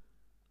now,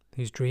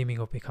 who's dreaming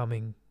of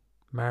becoming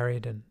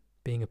married and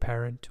being a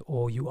parent,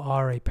 or you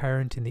are a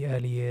parent in the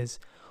early years,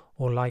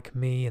 or like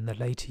me in the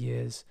later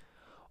years,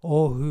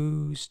 or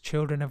whose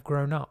children have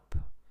grown up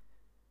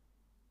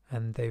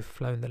and they've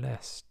flown the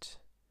nest,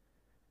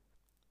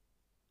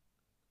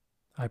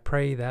 I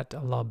pray that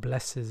Allah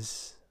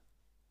blesses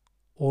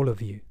all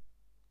of you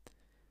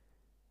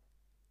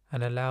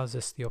and allows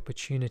us the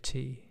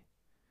opportunity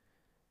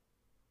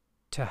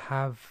to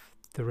have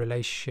the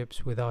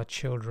relationships with our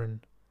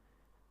children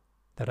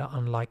that are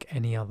unlike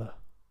any other.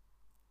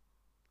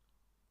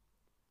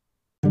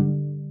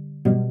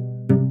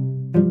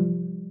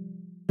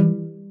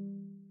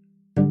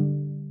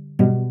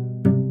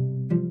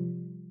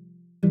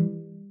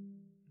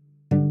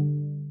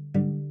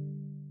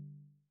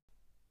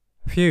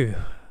 Phew.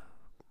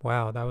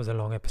 Wow, that was a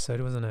long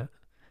episode, wasn't it?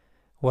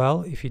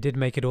 Well, if you did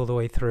make it all the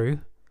way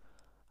through,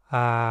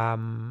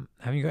 haven't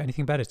you got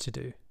anything better to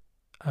do?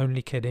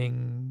 Only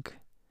kidding.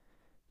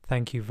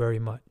 Thank you very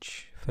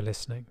much for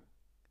listening.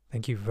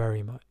 Thank you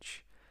very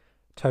much.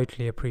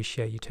 Totally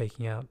appreciate you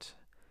taking out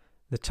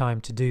the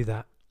time to do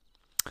that.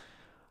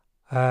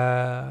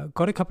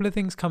 Got a couple of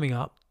things coming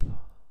up.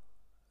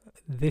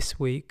 This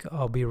week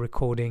I'll be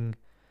recording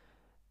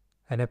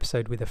an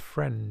episode with a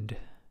friend,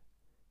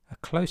 a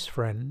close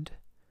friend,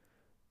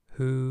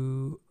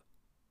 who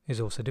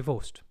is also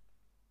divorced.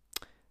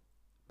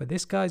 But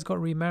this guy's got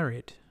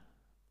remarried,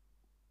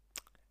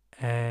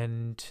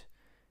 and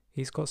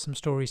he's got some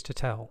stories to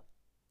tell.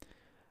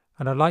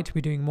 And I'd like to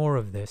be doing more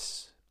of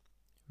this,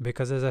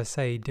 because as I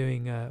say,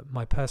 doing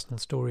my personal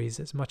stories,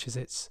 as much as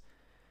it's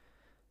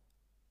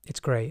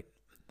great,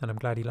 and I'm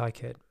glad you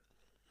like it,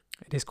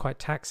 it is quite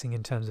taxing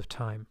in terms of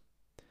time.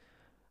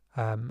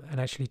 And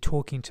actually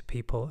talking to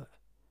people,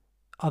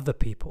 other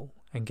people,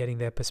 and getting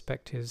their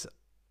perspectives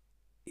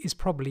is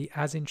probably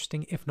as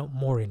interesting, if not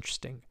more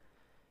interesting,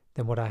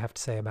 than what I have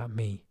to say about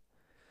me.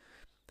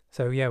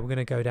 So yeah, we're going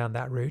to go down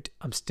that route.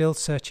 I'm still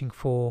searching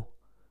for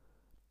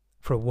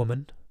a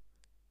woman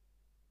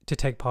to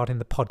take part in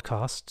the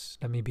podcast.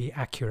 Let me be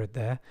accurate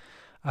there.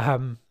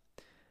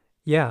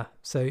 Yeah,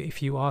 so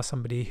if you are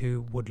somebody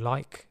who would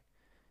like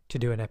to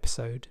do an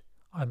episode,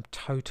 I'm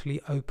totally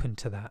open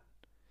to that.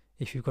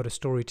 If you've got a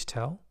story to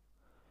tell,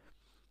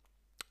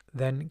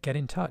 then get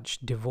in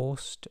touch,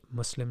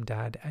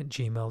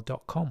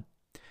 divorcedmuslimdad@gmail.com.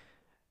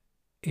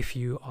 If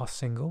you are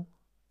single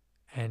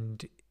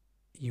and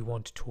you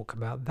want to talk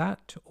about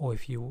that, or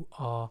if you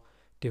are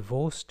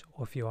divorced,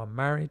 or if you are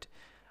married,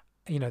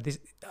 this,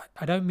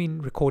 I don't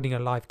mean recording a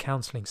live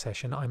counseling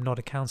session. I'm not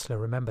a counselor,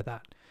 remember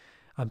that.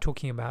 I'm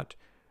talking about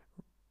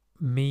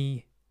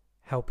me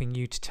helping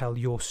you to tell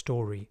your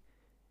story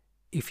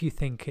if you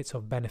think it's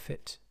of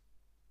benefit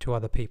to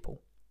other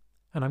people.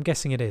 And I'm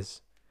guessing it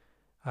is.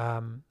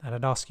 And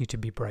I'd ask you to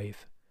be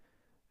brave.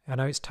 I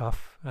know it's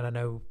tough, and I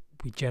know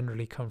we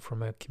generally come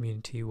from a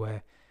community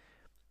where,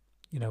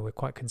 we're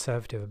quite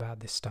conservative about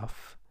this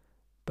stuff.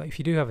 But if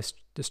you do have a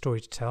story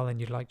to tell and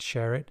you'd like to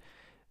share it,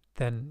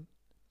 then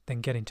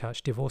get in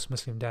touch,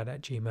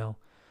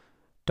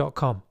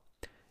 divorcedmuslimdad@gmail.com.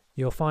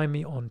 You'll find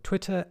me on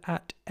Twitter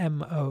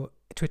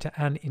Twitter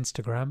and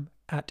Instagram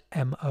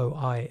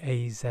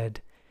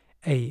 @MOIAZAM.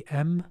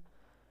 And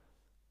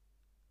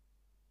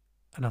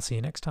I'll see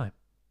you next time.